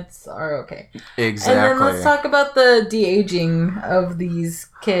 minutes are okay. Exactly. And then let's talk about the de-aging of these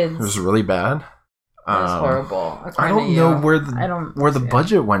kids. It was really bad. It was horrible. I don't know where the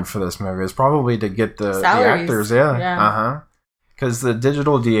budget went for this movie. It's probably to get the actors. Yeah. Because the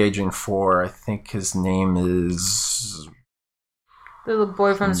digital de-aging for, I think his name is... The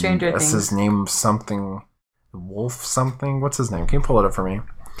boy from Stranger Things. His name something... Wolf something? What's his name? Can you pull it up for me?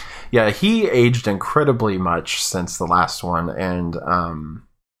 Yeah, he aged incredibly much since the last one. And...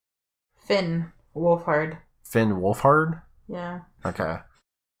 Finn Wolfhard. Finn Wolfhard? Yeah. Okay.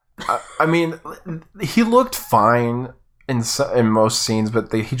 I mean, he looked fine in most scenes,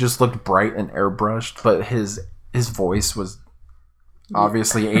 but he just looked bright and airbrushed. But his voice was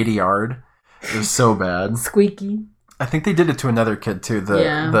obviously ADR'd. It was so bad. Squeaky. I think they did it to another kid too.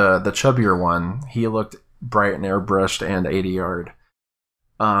 The chubbier one. He looked bright and airbrushed and ADR'd.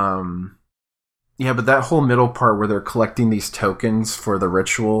 Yeah, but that whole middle part where they're collecting these tokens for the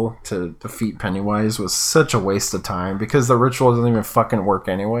ritual to defeat Pennywise was such a waste of time because the ritual doesn't even fucking work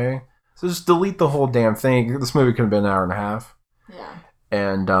anyway. So just delete the whole damn thing. This movie could have been an hour and a half. Yeah.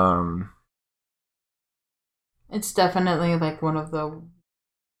 And it's definitely one of the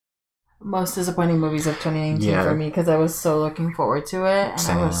most disappointing movies of 2019 for me because I was so looking forward to it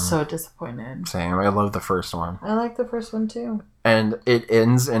and I was so disappointed. Same. I love the first one. I like the first one too. And it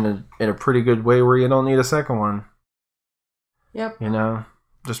ends in a pretty good way where you don't need a second one. Yep. You know?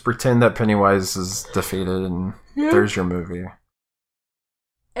 Just pretend that Pennywise is defeated and there's your movie.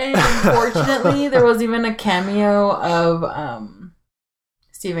 And unfortunately, there was even a cameo of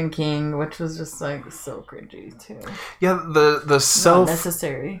Stephen King, which was just so cringy too. Yeah, the self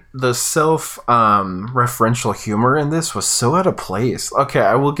necessary. The self referential humor in this was so out of place. Okay,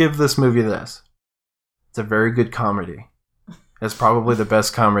 I will give this movie this. It's a very good comedy. It's probably the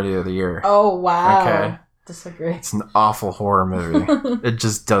best comedy of the year. Oh wow. Okay. Disagree. It's an awful horror movie. It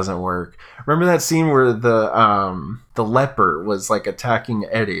just doesn't work. Remember that scene where the leper was attacking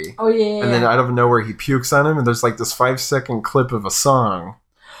Eddie? Oh yeah. And then out of nowhere he pukes on him and there's this 5-second clip of a song.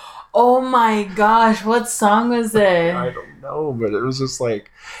 Oh my gosh, what song was it? I don't know, but it was just it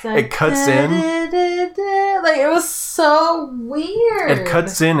cuts in. It was so weird. It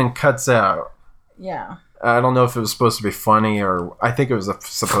cuts in and cuts out. Yeah. I don't know if it was supposed to be funny or I think it was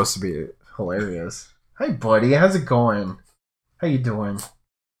supposed to be hilarious. Hey buddy, how's it going? How you doing?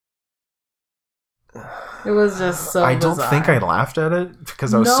 It was just so I don't bizarre. think I laughed at it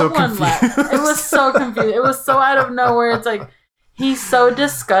because I was so confused. It was so confused. It was so out of nowhere. It's he's so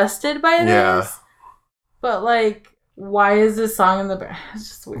disgusted by this. Yeah. But why is this song in the back? It's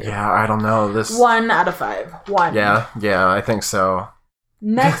just weird. Yeah, I don't know. 1 out of 5. 1. Yeah, I think so.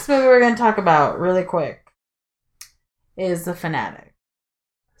 Next movie we're going to talk about really quick is The Fanatic,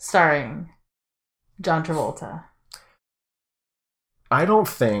 starring John Travolta. I don't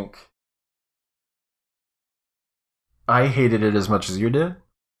think I hated it as much as you did.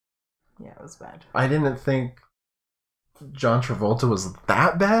 Yeah, it was bad. I didn't think John Travolta was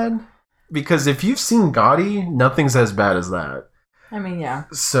that bad. Because if you've seen Gotti, nothing's as bad as that. I mean, yeah.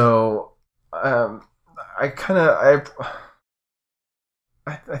 So, I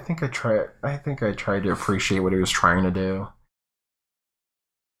think I tried to appreciate what he was trying to do.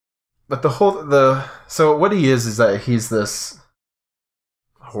 But so what he is that he's this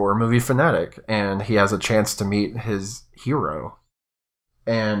horror movie fanatic, and he has a chance to meet his hero.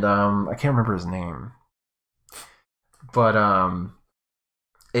 And I can't remember his name. But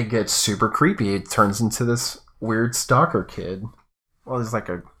it gets super creepy. It turns into this weird stalker kid. Well, he's like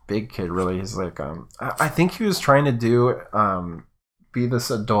a big kid, really. He's like, I think he was trying to do, be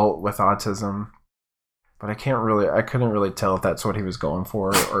this adult with autism. But I couldn't really tell if that's what he was going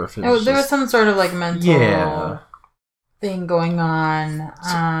for, or if it was there was some sort of like mental thing going on.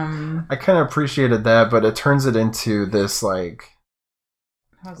 So I kind of appreciated that, but it turns it into this like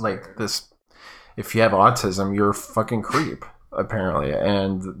this. If you have autism, you're a fucking creep, apparently,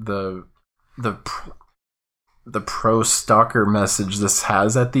 and the pro stalker message this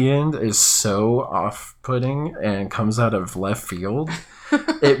has at the end is so off-putting and comes out of left field.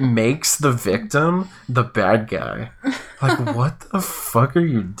 It makes the victim the bad guy. Like, what the fuck are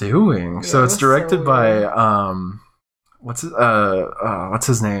you doing? Yeah, so it's directed by what's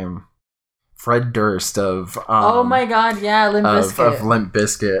his name? Fred Durst of oh my god, yeah, Limp Bizkit. Of Limp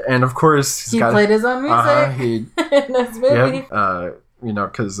Bizkit. And of course he played his own music in this movie. You know,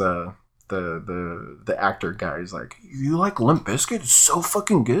 because the actor guy is like, you like Limp Bizkit? It's so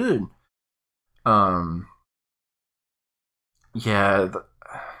fucking good. Yeah,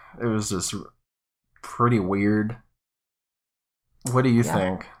 it was just pretty weird. What do you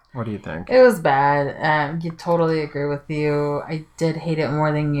think? What do you think? It was bad. You totally agree with you. I did hate it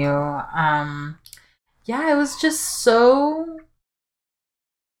more than you. Yeah, it was just so...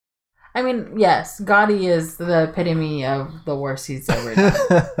 I mean, yes, Gotti is the epitome of the worst he's ever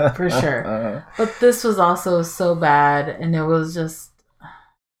done. For sure. But this was also so bad, and it was just...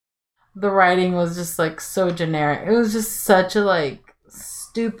 The writing was just, like, so generic. It was just such a, like,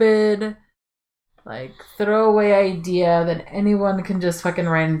 stupid... like throwaway idea that anyone can just fucking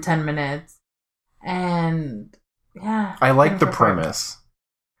write in 10 minutes. And yeah, I like the premise.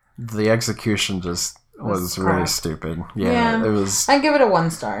 The execution just was really stupid. Yeah, it was. I give it a 1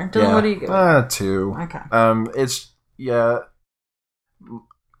 star. Dylan, what do you give it? 2. Okay. It's that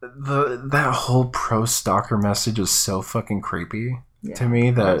whole pro stalker message is so fucking creepy to me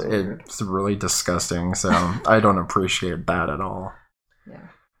that it's really disgusting. So I don't appreciate that at all.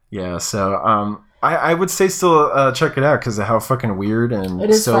 Yeah. So I would say still check it out because of how fucking weird and it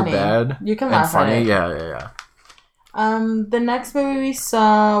is so funny. bad. You can laugh at it. Yeah. The next movie we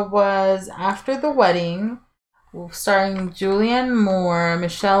saw was After the Wedding, starring Julianne Moore,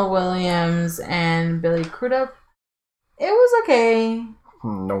 Michelle Williams, and Billy Crudup. It was okay.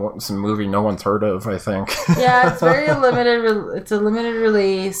 It's a movie no one's heard of, I think. Yeah, it's very limited. It's a limited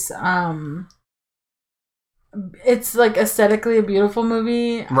release. It's like aesthetically a beautiful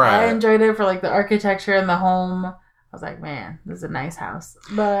movie. Right. I enjoyed it for like the architecture and the home. I was like, man, this is a nice house.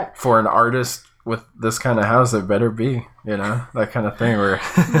 But for an artist with this kind of house, it better be, you know, that kind of thing. Where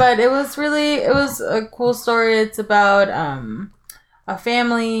but it was a cool story. It's about a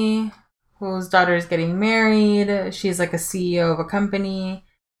family whose daughter is getting married. She's like a CEO of a company.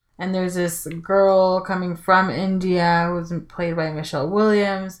 And there's this girl coming from India who's played by Michelle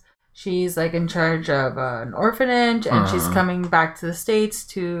Williams. She's like in charge of an orphanage, and she's coming back to the States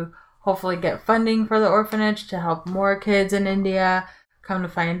to hopefully get funding for the orphanage to help more kids in India. Come to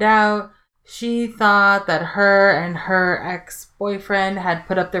find out, she thought that her and her ex-boyfriend had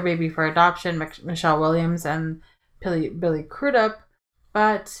put up their baby for adoption, Michelle Williams and Billy Crudup,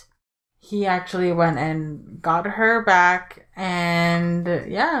 but he actually went and got her back. And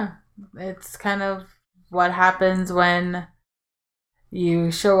yeah, it's kind of what happens when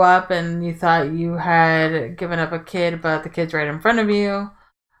you show up and you thought you had given up a kid, but the kid's right in front of you.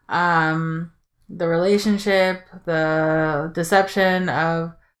 The relationship, the deception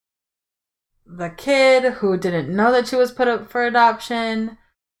of the kid who didn't know that she was put up for adoption,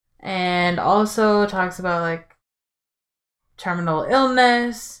 and also talks about like terminal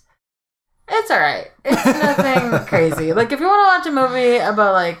illness. It's alright. It's nothing crazy. Like if you want to watch a movie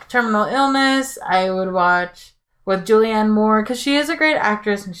about like terminal illness, I would watch with Julianne Moore, because she is a great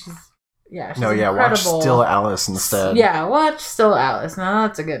actress, and she's incredible. Watch Still Alice instead. Yeah, watch Still Alice. Now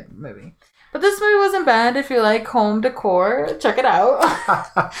that's a good movie. But this movie wasn't bad. If you like home decor, check it out.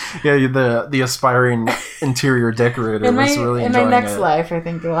 Yeah, the aspiring interior decorator was really enjoying it. In my next life, I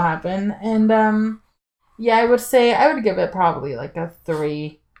think it will happen. And I would say I would give it probably like a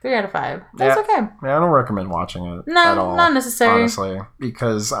 3 out of 5. That's okay. Yeah, I don't recommend watching it at all. Not necessary. Honestly,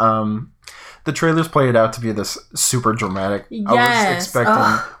 because the trailers play it out to be this super dramatic. Yes. I was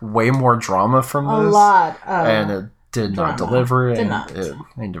expecting way more drama from this. A lot of and it did not deliver. It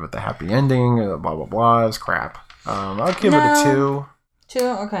ended with a happy ending. Blah, blah, blah. It's crap. I'll give it a 2. 2?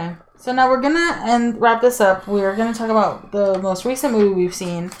 Okay. So now we're gonna wrap this up. We're gonna talk about the most recent movie we've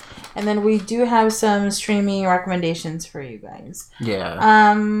seen, and then we do have some streaming recommendations for you guys.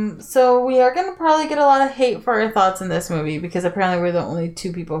 Yeah. So we are gonna probably get a lot of hate for our thoughts in this movie because apparently we're the only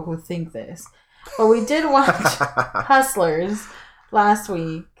two people who think this. But we did watch Hustlers last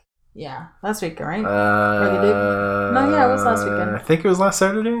week. Yeah, last week, right? Or the day? No, yeah, it was last weekend. I think it was last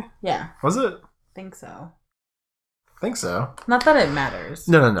Saturday. Yeah, Was it? think so. Think so. Not that it matters.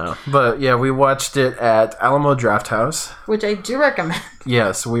 No. But yeah, we watched it at Alamo Drafthouse. Which I do recommend.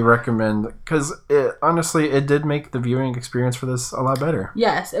 Yes, we recommend because honestly, it did make the viewing experience for this a lot better.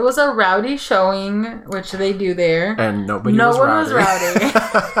 Yes, it was a rowdy showing, which they do there. And no one was rowdy.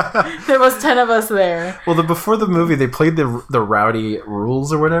 There was 10 of us there. Well, before the movie, they played the rowdy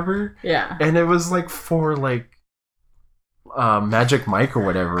rules or whatever. Yeah. And it was like for like Magic Mike or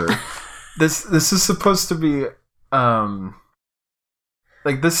whatever. This is supposed to be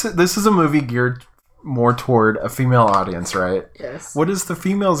like this is a movie geared more toward a female audience, right? Yes. What is the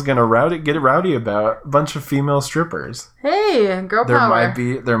females gonna get rowdy about? A bunch of female strippers. Hey, girl power.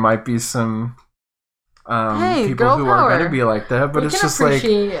 There might be some people girl who power. are gonna be like that, but We it's can just like,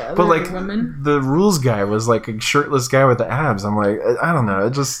 but like women. the rules guy was like a shirtless guy with the abs. I'm like, I don't know.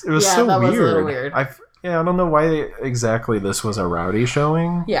 It was so that weird. was a little weird. I don't know why exactly this was a rowdy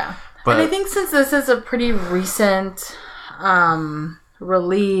showing. Yeah. But and I think since this is a pretty recent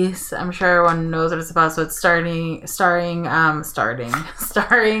release, I'm sure everyone knows what it's about. So it's starring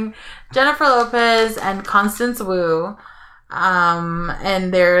Jennifer Lopez and Constance Wu.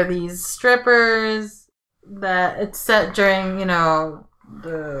 And they're these strippers that it's set during,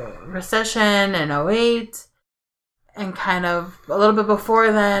 the recession in '08. And kind of a little bit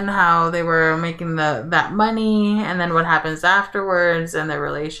before then, how they were making that money, and then what happens afterwards, and their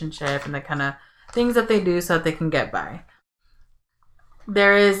relationship, and the kind of things that they do so that they can get by.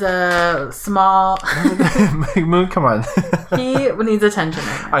 There is a small Moon, come on. He needs attention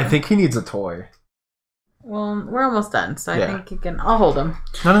right now. I think he needs a toy. Well, we're almost done, so I think you can. I'll hold him.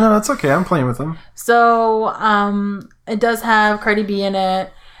 No, it's okay. I'm playing with him. So, it does have Cardi B in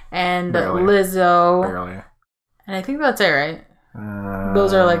it and Barely. Lizzo. Barely. And I think that's it, right?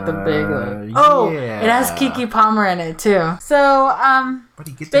 Those are like the big. It has Keke Palmer in it too. So,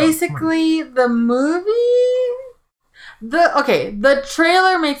 basically, the movie. The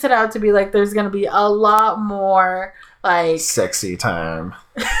trailer makes it out to be like there's gonna be a lot more like sexy time.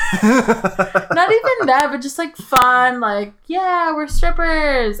 Not even that, but just like fun. Like, yeah, we're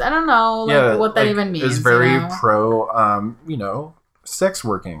strippers. I don't know, what that even means. It's very pro, sex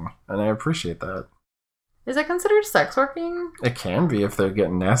working, and I appreciate that. Is that considered sex working? It can be if they're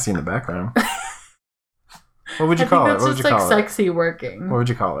getting nasty in the background. What would you call it? What would you call it? Sexy working. What would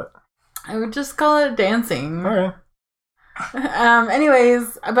you call it? I would just call it dancing. All right.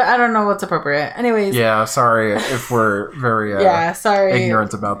 Anyways, but I don't know what's appropriate. Anyways. Yeah, sorry if we're very sorry.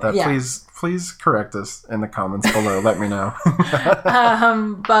 ignorant about that. Yeah. Please correct us in the comments below. Let me know.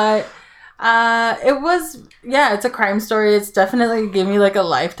 But it was it's a crime story. It's definitely gave me like a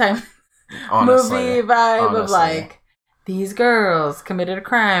Lifetime movie vibe of like these girls committed a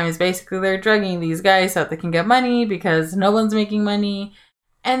crime. It's basically they're drugging these guys so that they can get money because no one's making money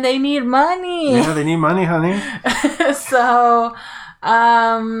and they need money. Yeah, they need money, honey. So,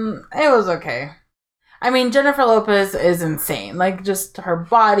 it was okay. I mean, Jennifer Lopez is insane. Like, just her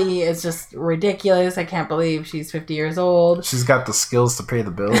body is just ridiculous. I can't believe she's 50 years old. She's got the skills to pay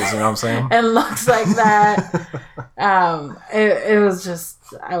the bills, you know what I'm saying? And looks like that. It was just,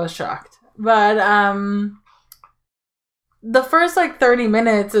 I was shocked. But, the first, 30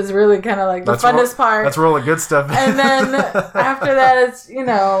 minutes is really kind of, the funnest part. That's where all the good stuff is. And then after that, it's,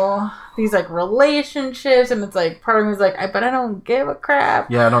 these, relationships. And it's, part of me is but I don't give a crap.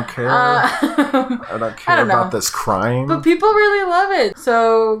 Yeah, I don't care. I don't care about this crime. But people really love it.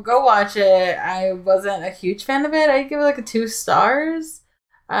 So go watch it. I wasn't a huge fan of it. I'd give it, 2 stars.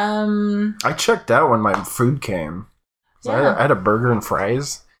 I checked out when my food came. So I had a burger and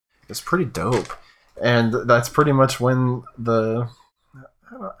fries. It's pretty dope. And that's pretty much when I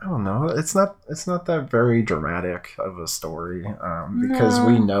don't know. It's not that very dramatic of a story, because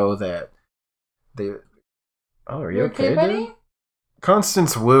we know that they. Oh, are you okay, buddy? dude?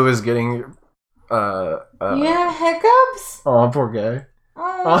 Constance Wu is getting. You have hiccups? Oh, poor guy.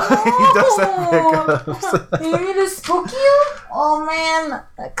 Oh, he does have hiccups. You need me to spook you? Oh man,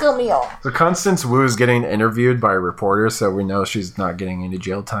 kill me all. So Constance Wu is getting interviewed by a reporter, so we know she's not getting any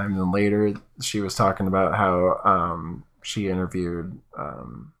jail time. And later, she was talking about how she interviewed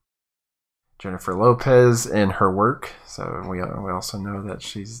Jennifer Lopez in her work. So we also know that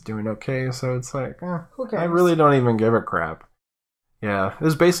she's doing okay. So it's like, Who cares? I really don't even give a crap. Yeah, it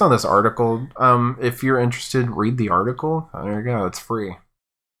was based on this article. If you're interested, read the article. There you go. It's free.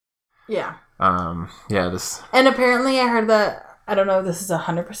 Yeah. Yeah, this... And apparently I heard that, I don't know if this is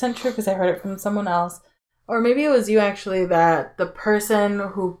 100% true because I heard it from someone else, or maybe it was you actually, that the person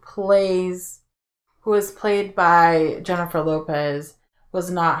who is played by Jennifer Lopez was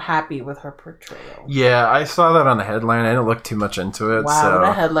not happy with her portrayal. Yeah, I saw that on the headline. I didn't look too much into it. Wow, so what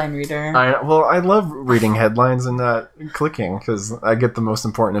a headline reader. I love reading headlines and not clicking because I get the most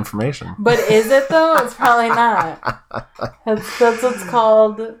important information. But is it though? It's probably not. That's what's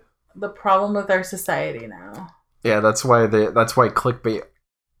called the problem with our society now. Yeah, that's why clickbait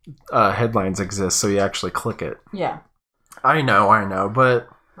headlines exist, so you actually click it. Yeah. I know, but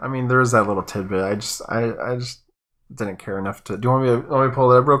I mean, there's that little tidbit. I just didn't care enough to. Do you want me to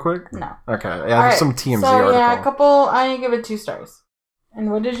pull it up real quick? No. Okay. Yeah, there's some TMZ article. Yeah, I give it 2 stars.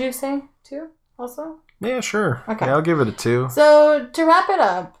 And what did you say? 2 also? Yeah, sure. Okay. Yeah, I'll give it a 2. So to wrap it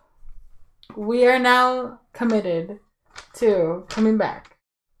up, we are now committed to coming back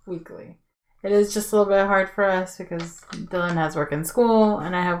weekly. It is just a little bit hard for us because Dylan has work in school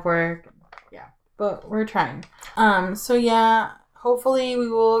and I have work. Yeah, but we're trying. So yeah, hopefully we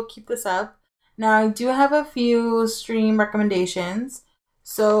will keep this up. Now I do have a few stream recommendations.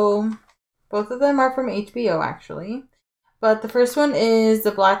 So both of them are from HBO actually. But the first one is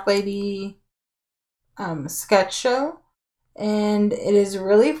the Black Lady sketch show. And it is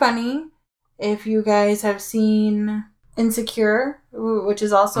really funny. If you guys have seen Insecure, which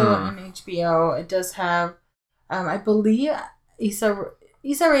is also on HBO, it does have, I believe Issa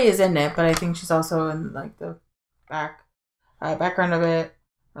Rae is in it, but I think she's also in like the background of it,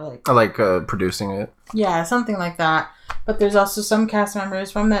 or like producing it. Yeah, something like that. But there's also some cast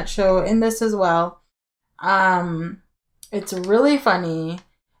members from that show in this as well. It's really funny.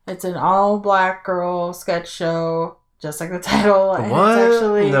 It's an all black girl sketch show, just like the title. And what? It's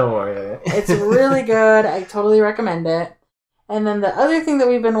actually, no way. It's really good. I totally recommend it. And then the other thing that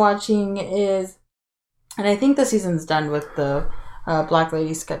we've been watching is, and I think the season's done with the Black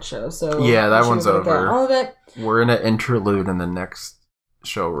Lady sketch show. So yeah, that one's over. All of it. We're in an interlude in the next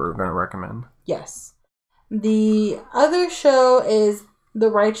show we're going to recommend. Yes. The other show is The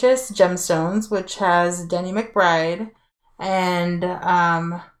Righteous Gemstones, which has Danny McBride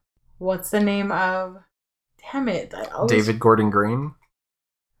and what's the name of? Damn it! David Gordon Green.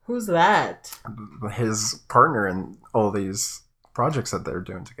 Who's that? His partner in all these projects that they're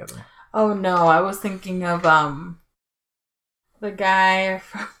doing together. Oh no, I was thinking of the guy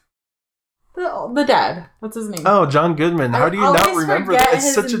from the dad. What's his name? Oh, John Goodman. How do you not remember that?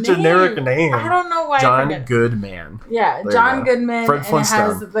 It's such a generic name. I don't know why. John Goodman. Yeah, there John Goodman. Fred Flintstone. And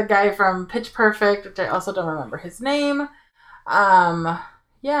it has the guy from Pitch Perfect, which I also don't remember his name.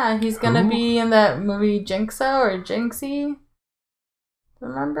 Yeah, he's gonna be in that movie Jinxa or Jinxie.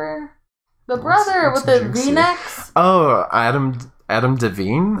 Remember? The brother with the V-necks? Oh, Adam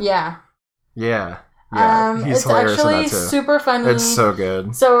Devine? Yeah. Yeah. He's it's hilarious actually in that too. Super funny. It's so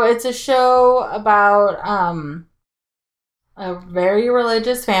good. So it's a show about a very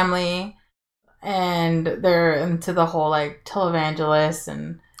religious family, and they're into the whole like televangelists,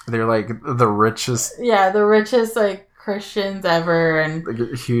 and they're like the richest. Yeah, the richest like Christians ever, and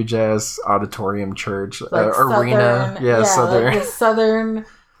like, huge ass auditorium church like arena. Yeah, southern. Like the southern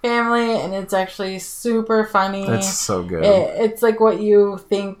family, and it's actually super funny. It's so good. It's like what you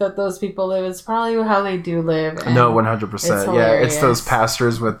think that those people live is probably how they do live. No, 100%. Yeah, it's those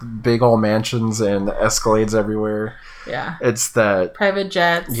pastors with big old mansions and Escalades everywhere. Yeah, it's that private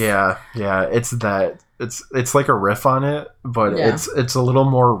jets. Yeah, it's that. It's like a riff on it, but it's a little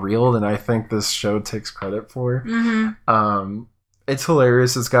more real than I think this show takes credit for. Mm-hmm. It's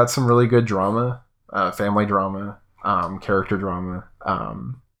hilarious. It's got some really good drama, family drama, character drama.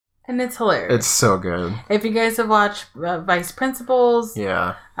 And it's hilarious. It's so good. If you guys have watched Vice Principals,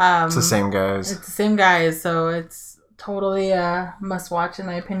 yeah, it's the same guys. It's the same guys, so it's totally a must watch in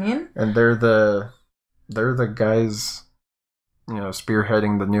my opinion. And they're the guys,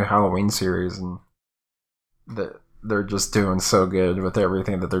 spearheading the new Halloween series, and they're just doing so good with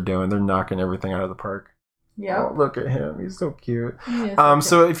everything that they're doing. They're knocking everything out of the park. Yeah. Oh, look at him. He's so cute.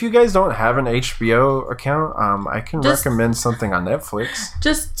 So if you guys don't have an HBO account, I can recommend something on Netflix.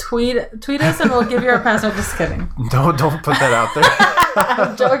 Just tweet us and we'll give you our password. Just kidding. Don't put that out there.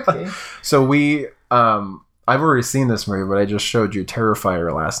 I'm joking. So I've already seen this movie, but I just showed you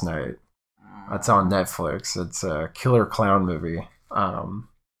Terrifier last night. It's on Netflix. It's a killer clown movie.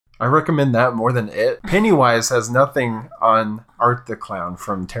 I recommend that more than it. Pennywise has nothing on Art the Clown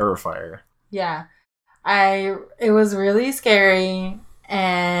from Terrifier. Yeah. It was really scary,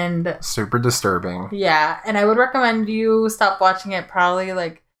 And super disturbing. Yeah, and I would recommend you stop watching it probably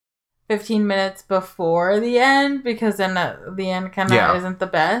like 15 minutes before the end, because then the end kind of isn't the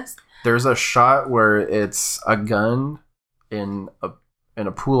best. There's a shot where it's a gun in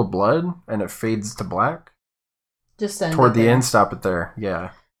a pool of blood, and it fades to black. Just end toward the end. Stop it there.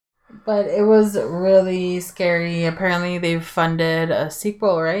 Yeah. But it was really scary. Apparently, they've funded a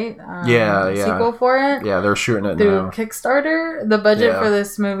sequel, right? Sequel for it. Yeah, they're shooting it through now. Kickstarter. The budget for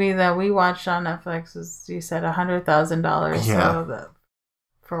this movie that we watched on Netflix was, you said, $100,000. Yeah. So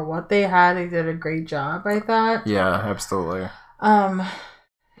for what they had, they did a great job, I thought. Yeah, absolutely. I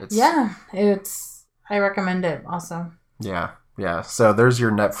recommend it also. Yeah. Yeah. So there's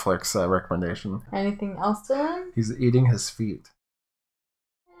your Netflix recommendation. Anything else, Dylan? He's eating his feet.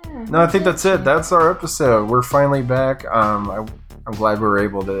 No, I think that's it. That's our episode. We're finally back. I'm glad we were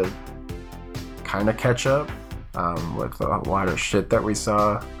able to kind of catch up with a lot of shit that we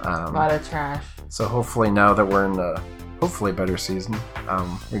saw. A lot of trash. So hopefully now that we're in a hopefully better season,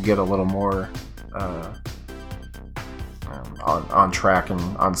 we get a little more on track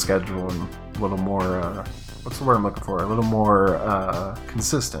and on schedule, and a little more, what's the word I'm looking for? A little more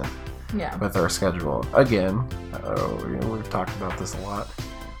consistent with our schedule. Again, we've talked about this a lot.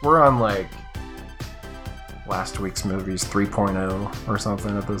 We're on like last week's movies 3.0 or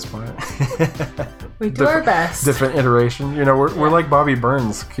something at this point. We do our best. Different iteration. We're like Bobby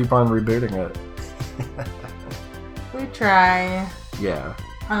Burns. Keep on rebooting it. We try. Yeah.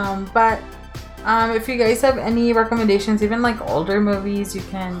 But if you guys have any recommendations, even like older movies, you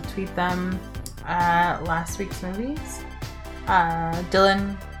can tweet them at Last Week's Movies.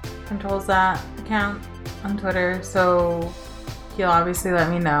 Dylan controls that account on Twitter, so he'll obviously let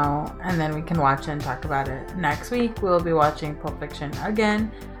me know, and then we can watch it and talk about it. Next week, we'll be watching Pulp Fiction again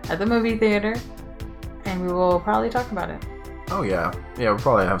at the movie theater, and we will probably talk about it. Oh, yeah. Yeah, we'll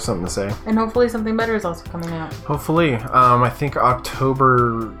probably have something to say. And hopefully something better is also coming out. Hopefully. I think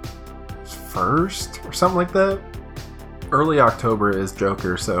October 1st or something like that. Early October is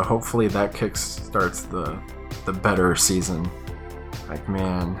Joker, so hopefully that kickstarts the better season. Like,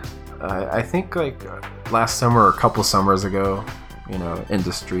 man, I think like last summer or a couple summers ago,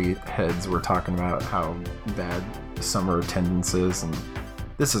 industry heads were talking about how bad summer attendance is, and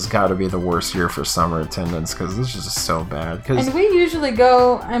this has got to be the worst year for summer attendance, because this is just so bad. And we usually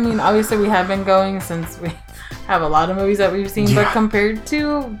go, obviously we have been going since we have a lot of movies that we've seen, but compared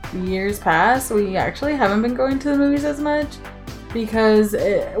to years past, we actually haven't been going to the movies as much, because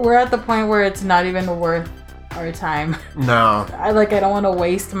we're at the point where it's not even worth our time. No. I don't want to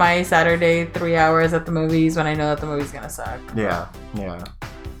waste my Saturday 3 hours at the movies when I know that the movie's gonna suck. Yeah.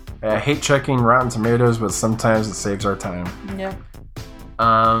 I hate checking Rotten Tomatoes, but sometimes it saves our time. Yeah.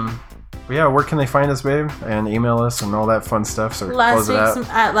 But yeah, where can they find us, babe? And email us and all that fun stuff. So close it out.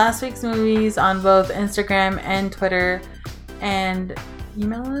 At Last Week's Movies on both Instagram and Twitter, and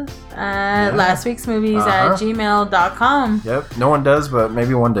email us at lastweeksmovies at gmail.com. Yep. No one does, but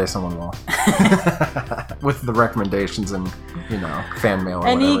maybe one day someone will. With the recommendations and, fan mail or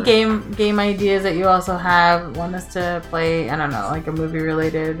any whatever. game ideas that you also want us to play, I don't know, like a movie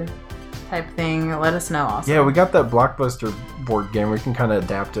related type thing, let us know also. Yeah, we got that Blockbuster board game. We can kind of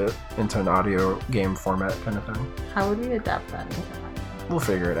adapt it into an audio game format kind of thing. How would we adapt that? We'll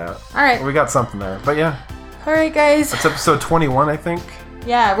figure it out. All right. We got something there. But yeah. All right, guys. It's episode 21, I think.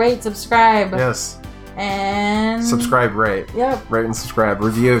 Yeah, rate, subscribe. Yes. And subscribe, rate. Yep. Rate and subscribe.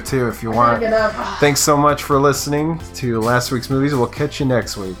 Review too if you want. Thanks so much for listening to Last Week's Movies. We'll catch you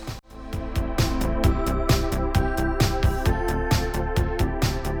next week.